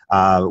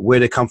 where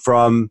they come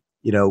from,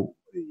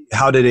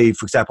 how do they,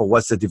 for example,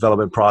 what's the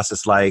development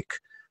process like,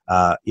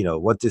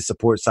 what the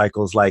support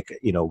cycle is like,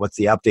 what's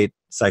the update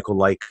cycle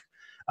like.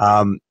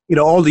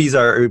 All these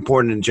are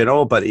important in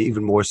general, but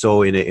even more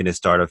so in a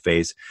startup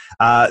phase.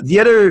 The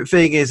other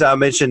thing is I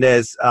mentioned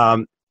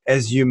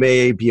as you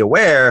may be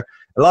aware,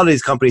 a lot of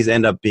these companies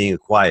end up being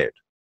acquired,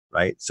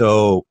 right?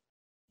 So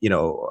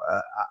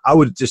I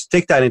would just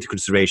take that into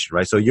consideration,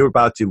 right? So you're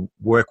about to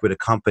work with a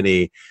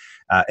company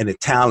and a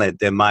talent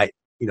that might,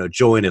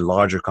 join a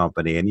larger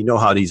company, and you know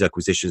how these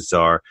acquisitions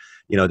are.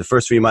 The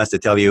first 3 months they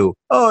tell you,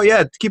 oh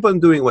yeah, keep on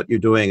doing what you're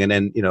doing, and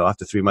then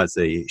after 3 months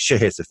the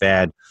shit hits the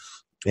fan,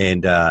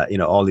 and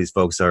all these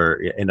folks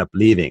end up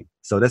leaving.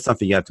 So that's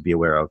something you have to be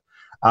aware of.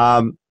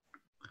 And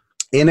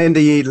then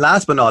the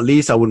last but not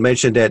least, I would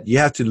mention that you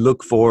have to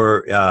look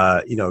for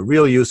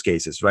real use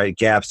cases, right?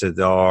 Gaps that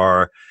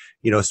are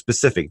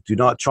specific. Do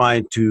not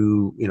try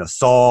to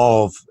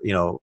solve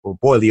or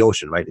boil the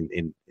ocean, right?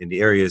 In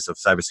the areas of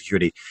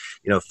cybersecurity,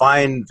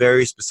 find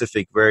very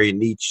specific, very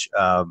niche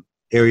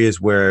areas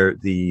where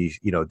the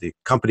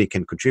company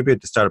can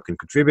contribute, the startup can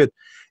contribute,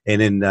 and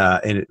then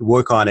and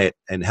work on it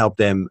and help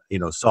them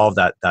solve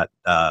that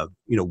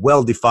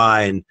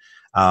well-defined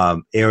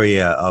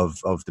area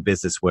of the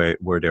business where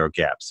there are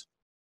gaps.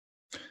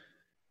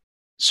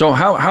 So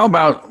how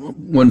about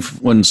when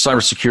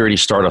cybersecurity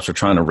startups are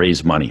trying to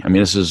raise money? I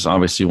mean, this is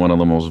obviously one of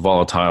the most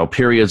volatile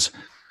periods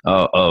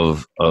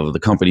of the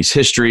company's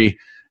history,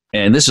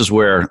 and this is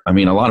where a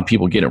lot of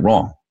people get it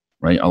wrong,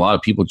 right? A lot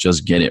of people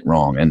just get it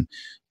wrong,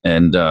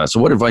 and so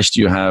what advice do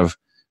you have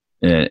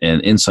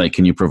and insight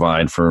can you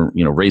provide for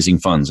raising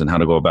funds and how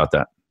to go about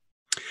that?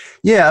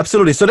 Yeah,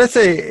 absolutely. So it's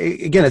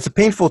a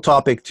painful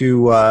topic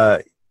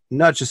to.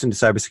 Not just in the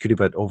cybersecurity,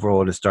 but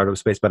overall in the startup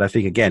space. But I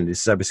think, again,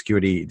 this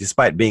cybersecurity,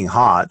 despite being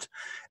hot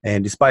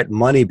and despite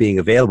money being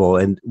available,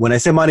 and when I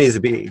say money is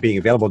being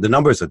available, the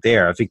numbers are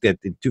there. I think that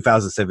in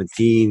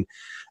 2017,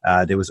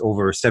 there was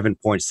over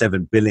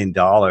 $7.7 billion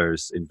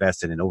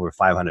invested in over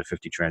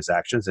 550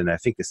 transactions. And I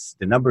think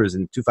the numbers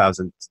in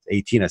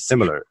 2018 are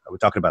similar. We're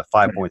talking about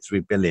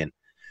 $5.3 billion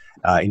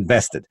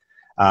invested.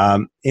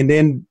 And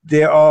then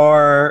there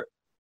are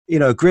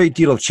a great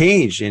deal of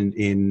change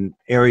in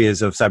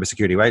areas of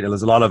cybersecurity, right?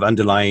 There's a lot of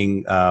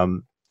underlying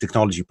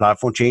technology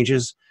platform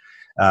changes.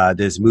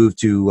 There's move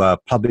to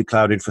public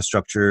cloud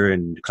infrastructure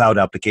and cloud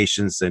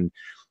applications. And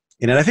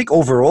I think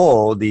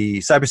overall, the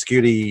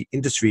cybersecurity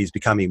industry is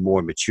becoming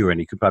more mature.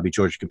 And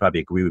George, you could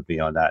probably agree with me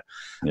on that.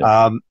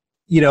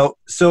 Yeah.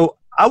 So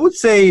I would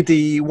say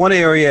the one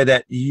area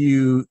that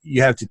you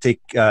have to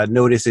take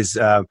notice is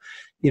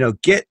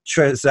get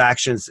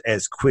transactions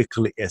as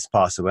quickly as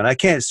possible. And I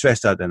can't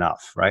stress that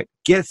enough, right?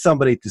 Get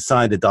somebody to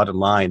sign the dotted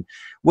line,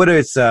 whether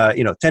it's,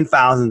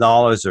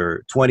 $10,000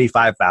 or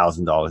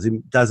 $25,000,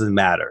 it doesn't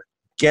matter.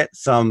 Get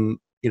some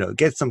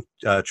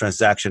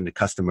transaction to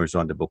customers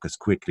on the book as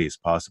quickly as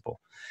possible.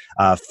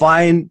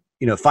 Find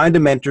the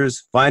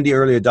mentors, find the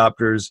early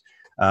adopters,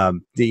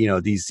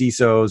 these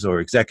CISOs or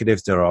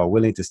executives that are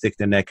willing to stick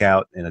their neck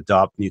out and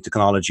adopt new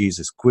technologies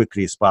as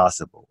quickly as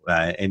possible,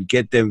 and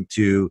get them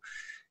to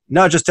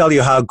not just tell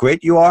you how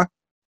great you are,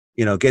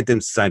 get them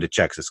to sign the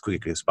checks as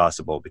quickly as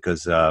possible,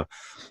 because, a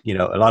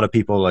lot of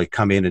people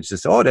come in and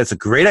just, oh, that's a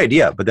great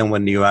idea. But then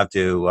when you have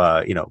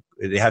to,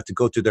 they have to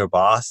go to their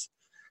boss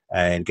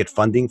and get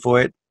funding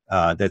for it,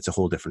 that's a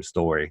whole different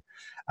story.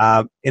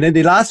 And then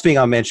the last thing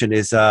I'll mention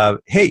is,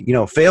 hey,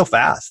 fail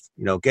fast,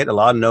 get a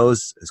lot of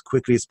no's as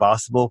quickly as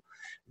possible.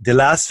 The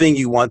last thing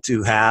you want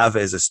to have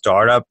as a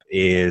startup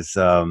is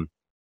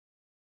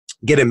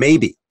get a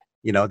maybe.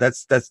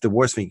 That's the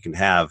worst thing you can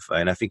have.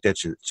 And I think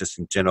that's just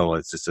in general,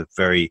 it's just a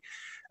very,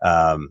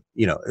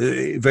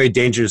 very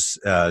dangerous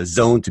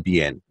zone to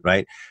be in,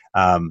 right?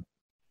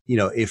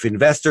 If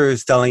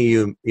investors telling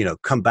you,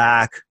 come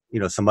back,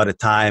 some other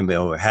time,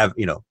 or have,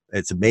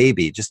 it's a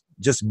maybe, just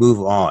move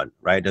on,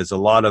 right? There's a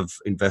lot of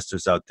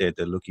investors out there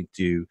that are looking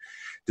to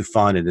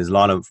fund, and there's a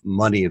lot of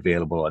money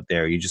available out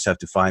there. You just have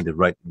to find the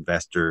right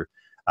investor,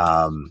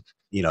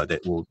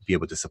 that will be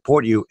able to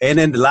support you. And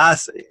then the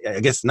last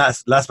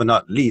but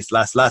not least,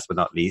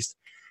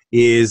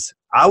 is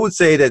I would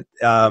say that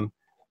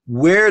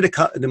where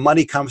the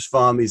money comes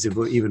from is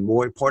even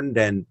more important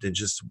than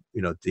just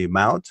the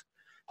amount.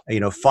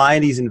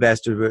 Find these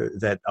investors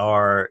that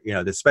are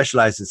that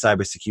specialize in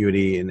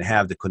cybersecurity and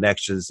have the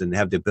connections and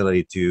have the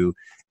ability to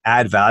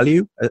add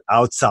value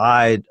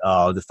outside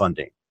the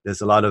funding.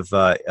 There's a lot of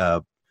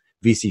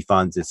VC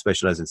funds that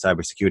specialize in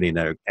cybersecurity and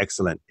are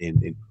excellent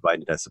in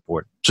providing that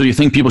support. So you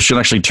think people should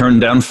actually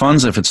turn down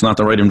funds if it's not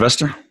the right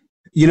investor?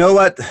 You know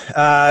what?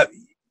 I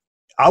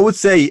would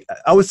say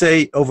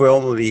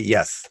overwhelmingly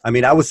yes. I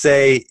mean, I would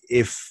say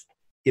if,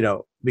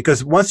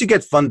 because once you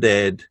get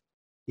funded,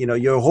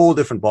 you're a whole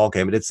different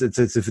ballgame. It's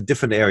a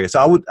different area.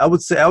 So I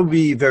would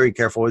be very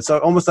careful. It's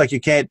almost like you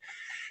can't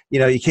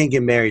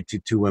get married to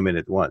two women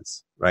at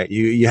once, right?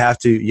 You have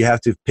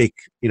to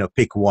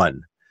pick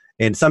one.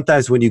 And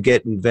sometimes when you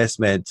get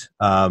investment,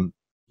 another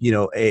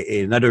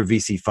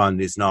VC fund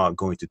is not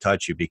going to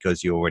touch you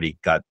because you already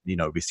got,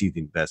 received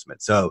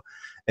investment. So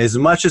as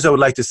much as I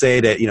would like to say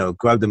that,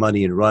 grab the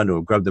money and run,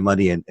 or grab the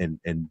money and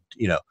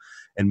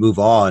move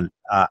on,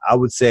 I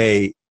would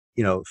say,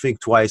 think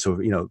twice,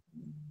 or,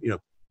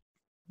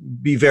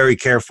 be very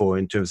careful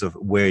in terms of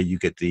where you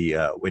get the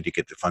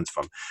funds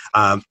from.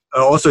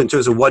 Also in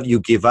terms of what you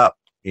give up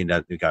in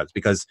that regards,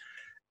 because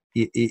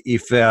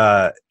if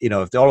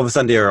all of a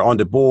sudden they're on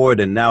the board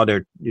and now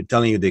they're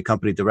telling you the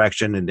company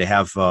direction and they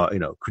have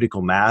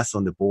critical mass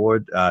on the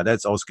board,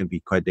 that's also can be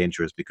quite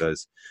dangerous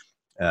because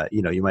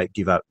you might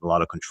give out a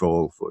lot of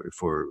control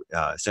for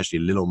essentially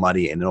little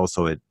money, and then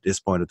also at this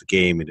point of the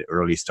game in the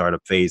early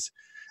startup phase,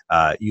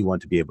 you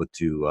want to be able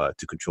to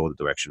control the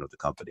direction of the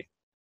company.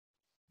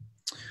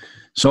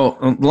 So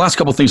the last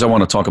couple of things I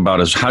want to talk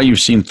about is how you've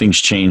seen things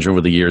change over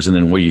the years and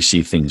then where you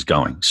see things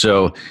going.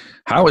 So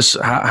how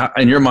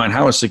in your mind,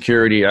 how has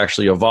security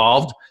actually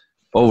evolved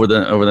over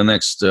the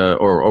next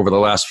or over the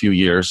last few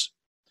years?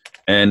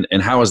 And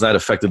how has that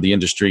affected the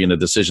industry and the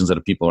decisions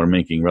that people are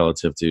making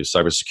relative to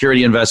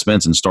cybersecurity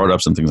investments and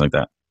startups and things like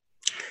that?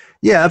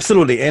 Yeah,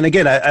 absolutely. And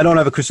again, I don't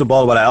have a crystal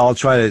ball, but I'll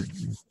try the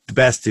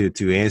best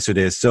to answer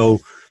this. So,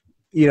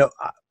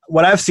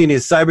 what I've seen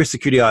is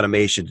cybersecurity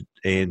automation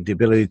and the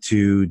ability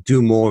to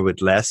do more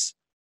with less.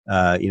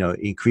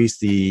 Increase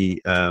the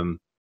automation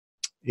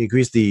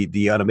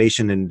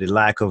and the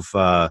lack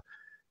of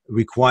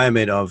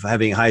requirement of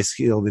having high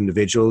skilled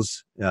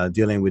individuals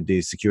dealing with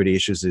the security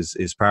issues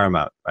is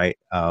paramount, right?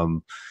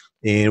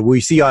 And we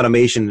see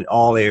automation in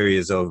all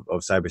areas of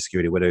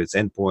cybersecurity, whether it's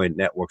endpoint,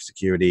 network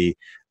security,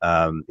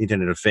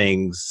 Internet of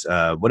Things,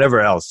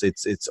 whatever else.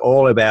 It's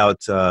all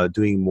about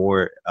doing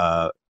more.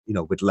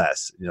 With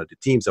less. The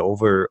teams are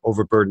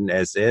overburdened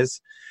as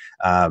is,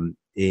 and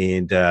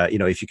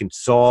if you can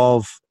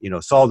solve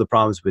the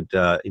problems with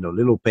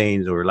little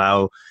pains or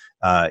allow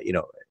a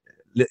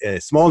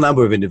small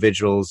number of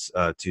individuals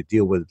to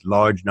deal with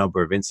large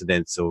number of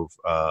incidents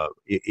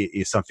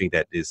is something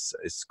that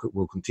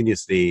will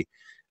continuously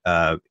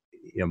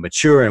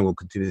mature and will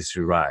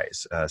continuously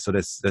rise. So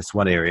that's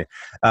one area.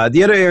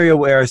 The other area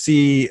where I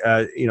see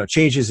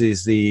changes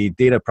is the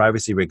data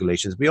privacy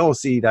regulations. We all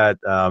see that.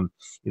 I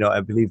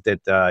believe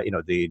that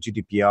the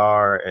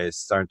GDPR is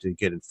starting to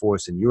get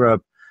enforced in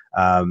Europe.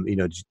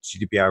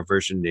 GDPR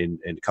version in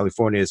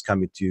California is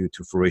coming to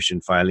fruition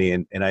finally,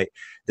 and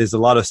there's a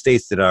lot of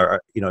states that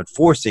are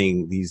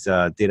enforcing these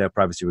data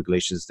privacy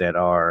regulations that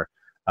are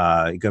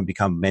going to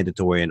become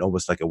mandatory and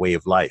almost like a way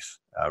of life,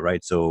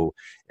 right? So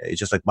it's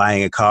just like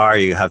buying a car,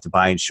 you have to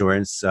buy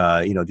insurance.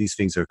 These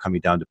things are coming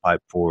down the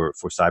pipe for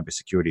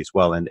cybersecurity as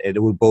well, and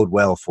it will bode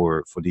well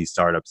for these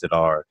startups that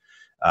are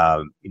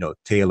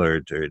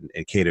tailored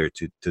and catered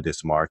to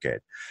this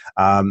market.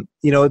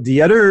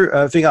 The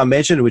other thing I'll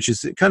mention, which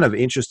is kind of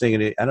interesting,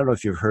 and I don't know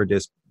if you've heard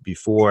this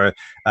before.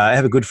 I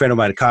have a good friend of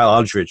mine, Kyle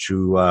Aldrich,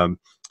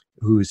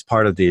 who's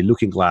part of the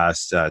Looking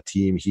Glass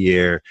team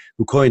here,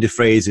 who coined the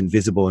phrase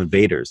 "invisible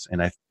invaders,"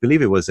 and I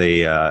believe it was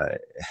a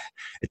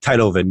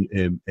title of an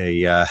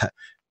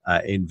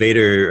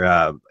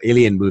invader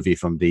alien movie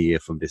from the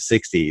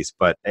 60s,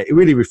 but it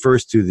really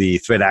refers to the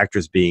threat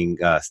actors being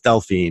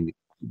stealthy and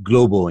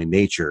global in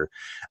nature.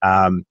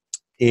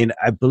 And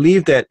I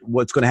believe that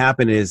what's going to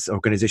happen is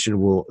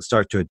organization will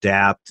start to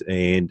adapt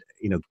and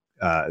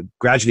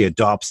gradually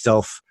adopt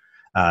stealth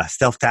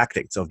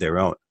tactics of their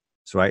own.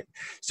 Right.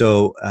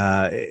 So,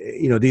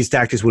 these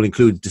tactics will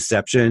include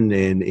deception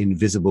and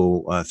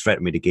invisible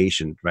threat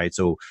mitigation. Right.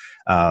 So,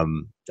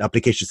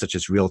 applications such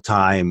as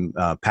real-time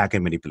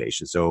packet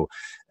manipulation. So,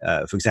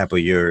 for example,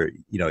 you're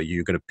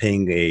going to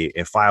ping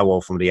a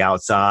firewall from the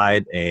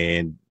outside,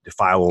 and the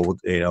firewall,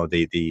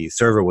 the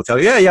server will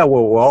tell you,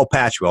 we're all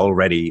patched, we're all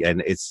ready,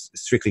 and it's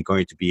strictly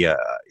going to be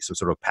some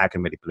sort of packet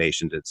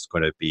manipulation that's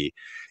going to be,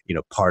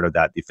 part of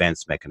that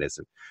defense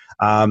mechanism.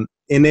 And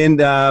then,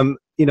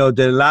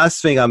 the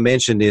last thing I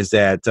mentioned is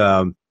that,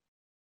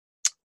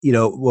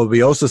 what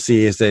we also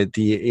see is that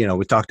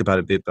we talked about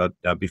it a bit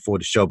before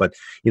the show, but,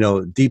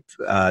 deep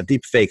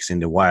fakes in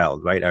the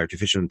wild, right?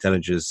 Artificial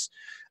intelligence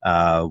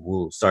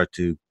will start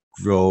to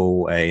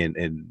grow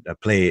and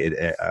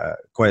play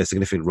quite a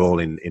significant role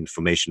in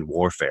information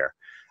warfare.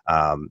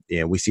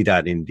 And we see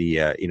that in the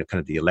kind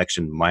of the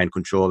election mind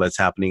control that's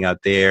happening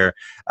out there,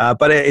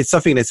 but it's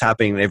something that's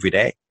happening every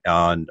day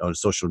on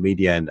social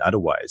media and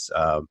otherwise.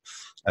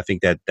 I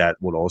think that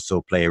will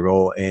also play a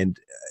role, and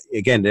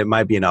again, there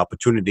might be an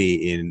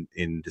opportunity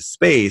in the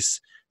space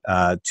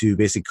to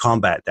basically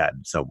combat that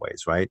in some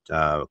ways, right?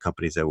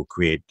 Companies that will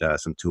create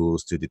some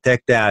tools to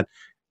detect that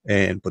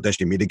and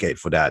potentially mitigate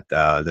for that.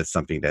 That's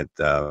something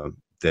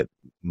that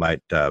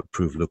might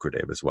prove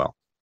lucrative as well.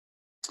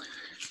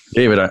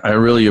 David, I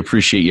really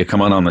appreciate you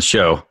coming on the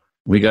show.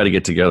 We got to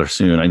get together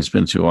soon. It's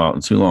been too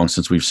long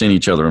since we've seen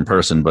each other in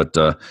person, but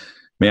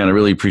man, I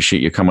really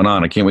appreciate you coming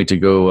on. I can't wait to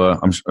go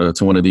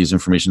to one of these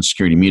information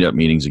security meetup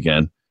meetings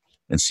again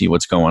and see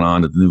what's going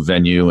on at the new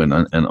venue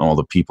and all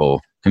the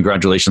people.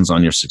 Congratulations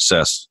on your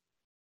success.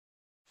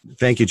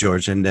 Thank you,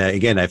 George. And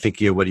again, I think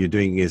what you're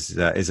doing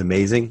is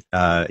amazing.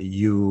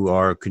 You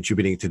are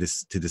contributing to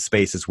the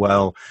space as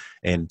well,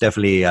 and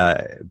definitely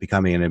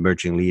becoming an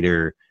emerging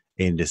leader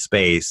in this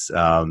space.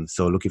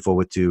 So looking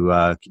forward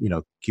to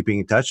keeping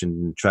in touch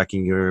and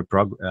tracking your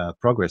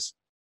progress.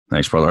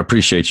 Thanks, brother. I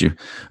appreciate you.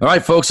 All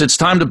right, folks, it's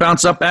time to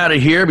bounce up out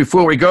of here.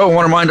 Before we go, I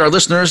want to remind our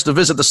listeners to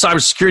visit the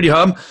Cybersecurity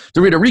Hub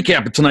to read a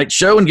recap of tonight's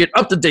show and get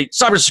up-to-date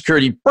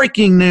cybersecurity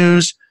breaking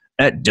news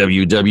at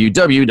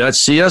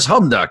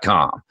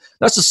www.cshub.com.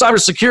 That's the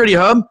Cybersecurity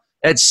Hub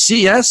at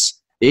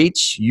cshub.com.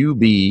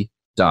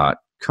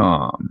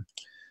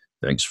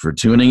 Thanks for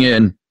tuning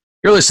in.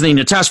 You're listening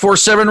to Task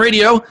Force 7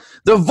 Radio,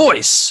 the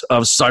voice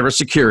of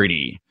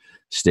cybersecurity.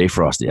 Stay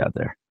frosty out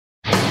there.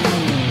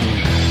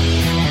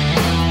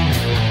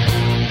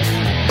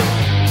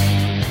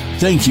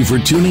 Thank you for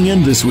tuning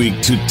in this week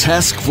to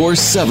Task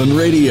Force 7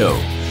 Radio.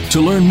 To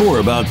learn more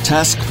about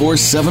Task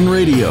Force 7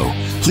 Radio,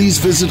 please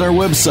visit our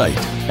website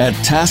at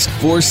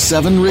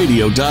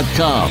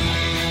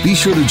taskforce7radio.com. Be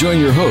sure to join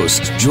your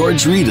host,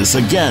 George Reedus,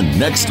 again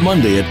next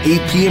Monday at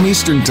 8 p.m.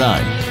 Eastern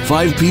Time,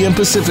 5 p.m.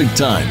 Pacific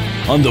Time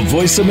on the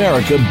Voice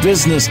America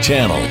Business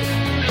Channel.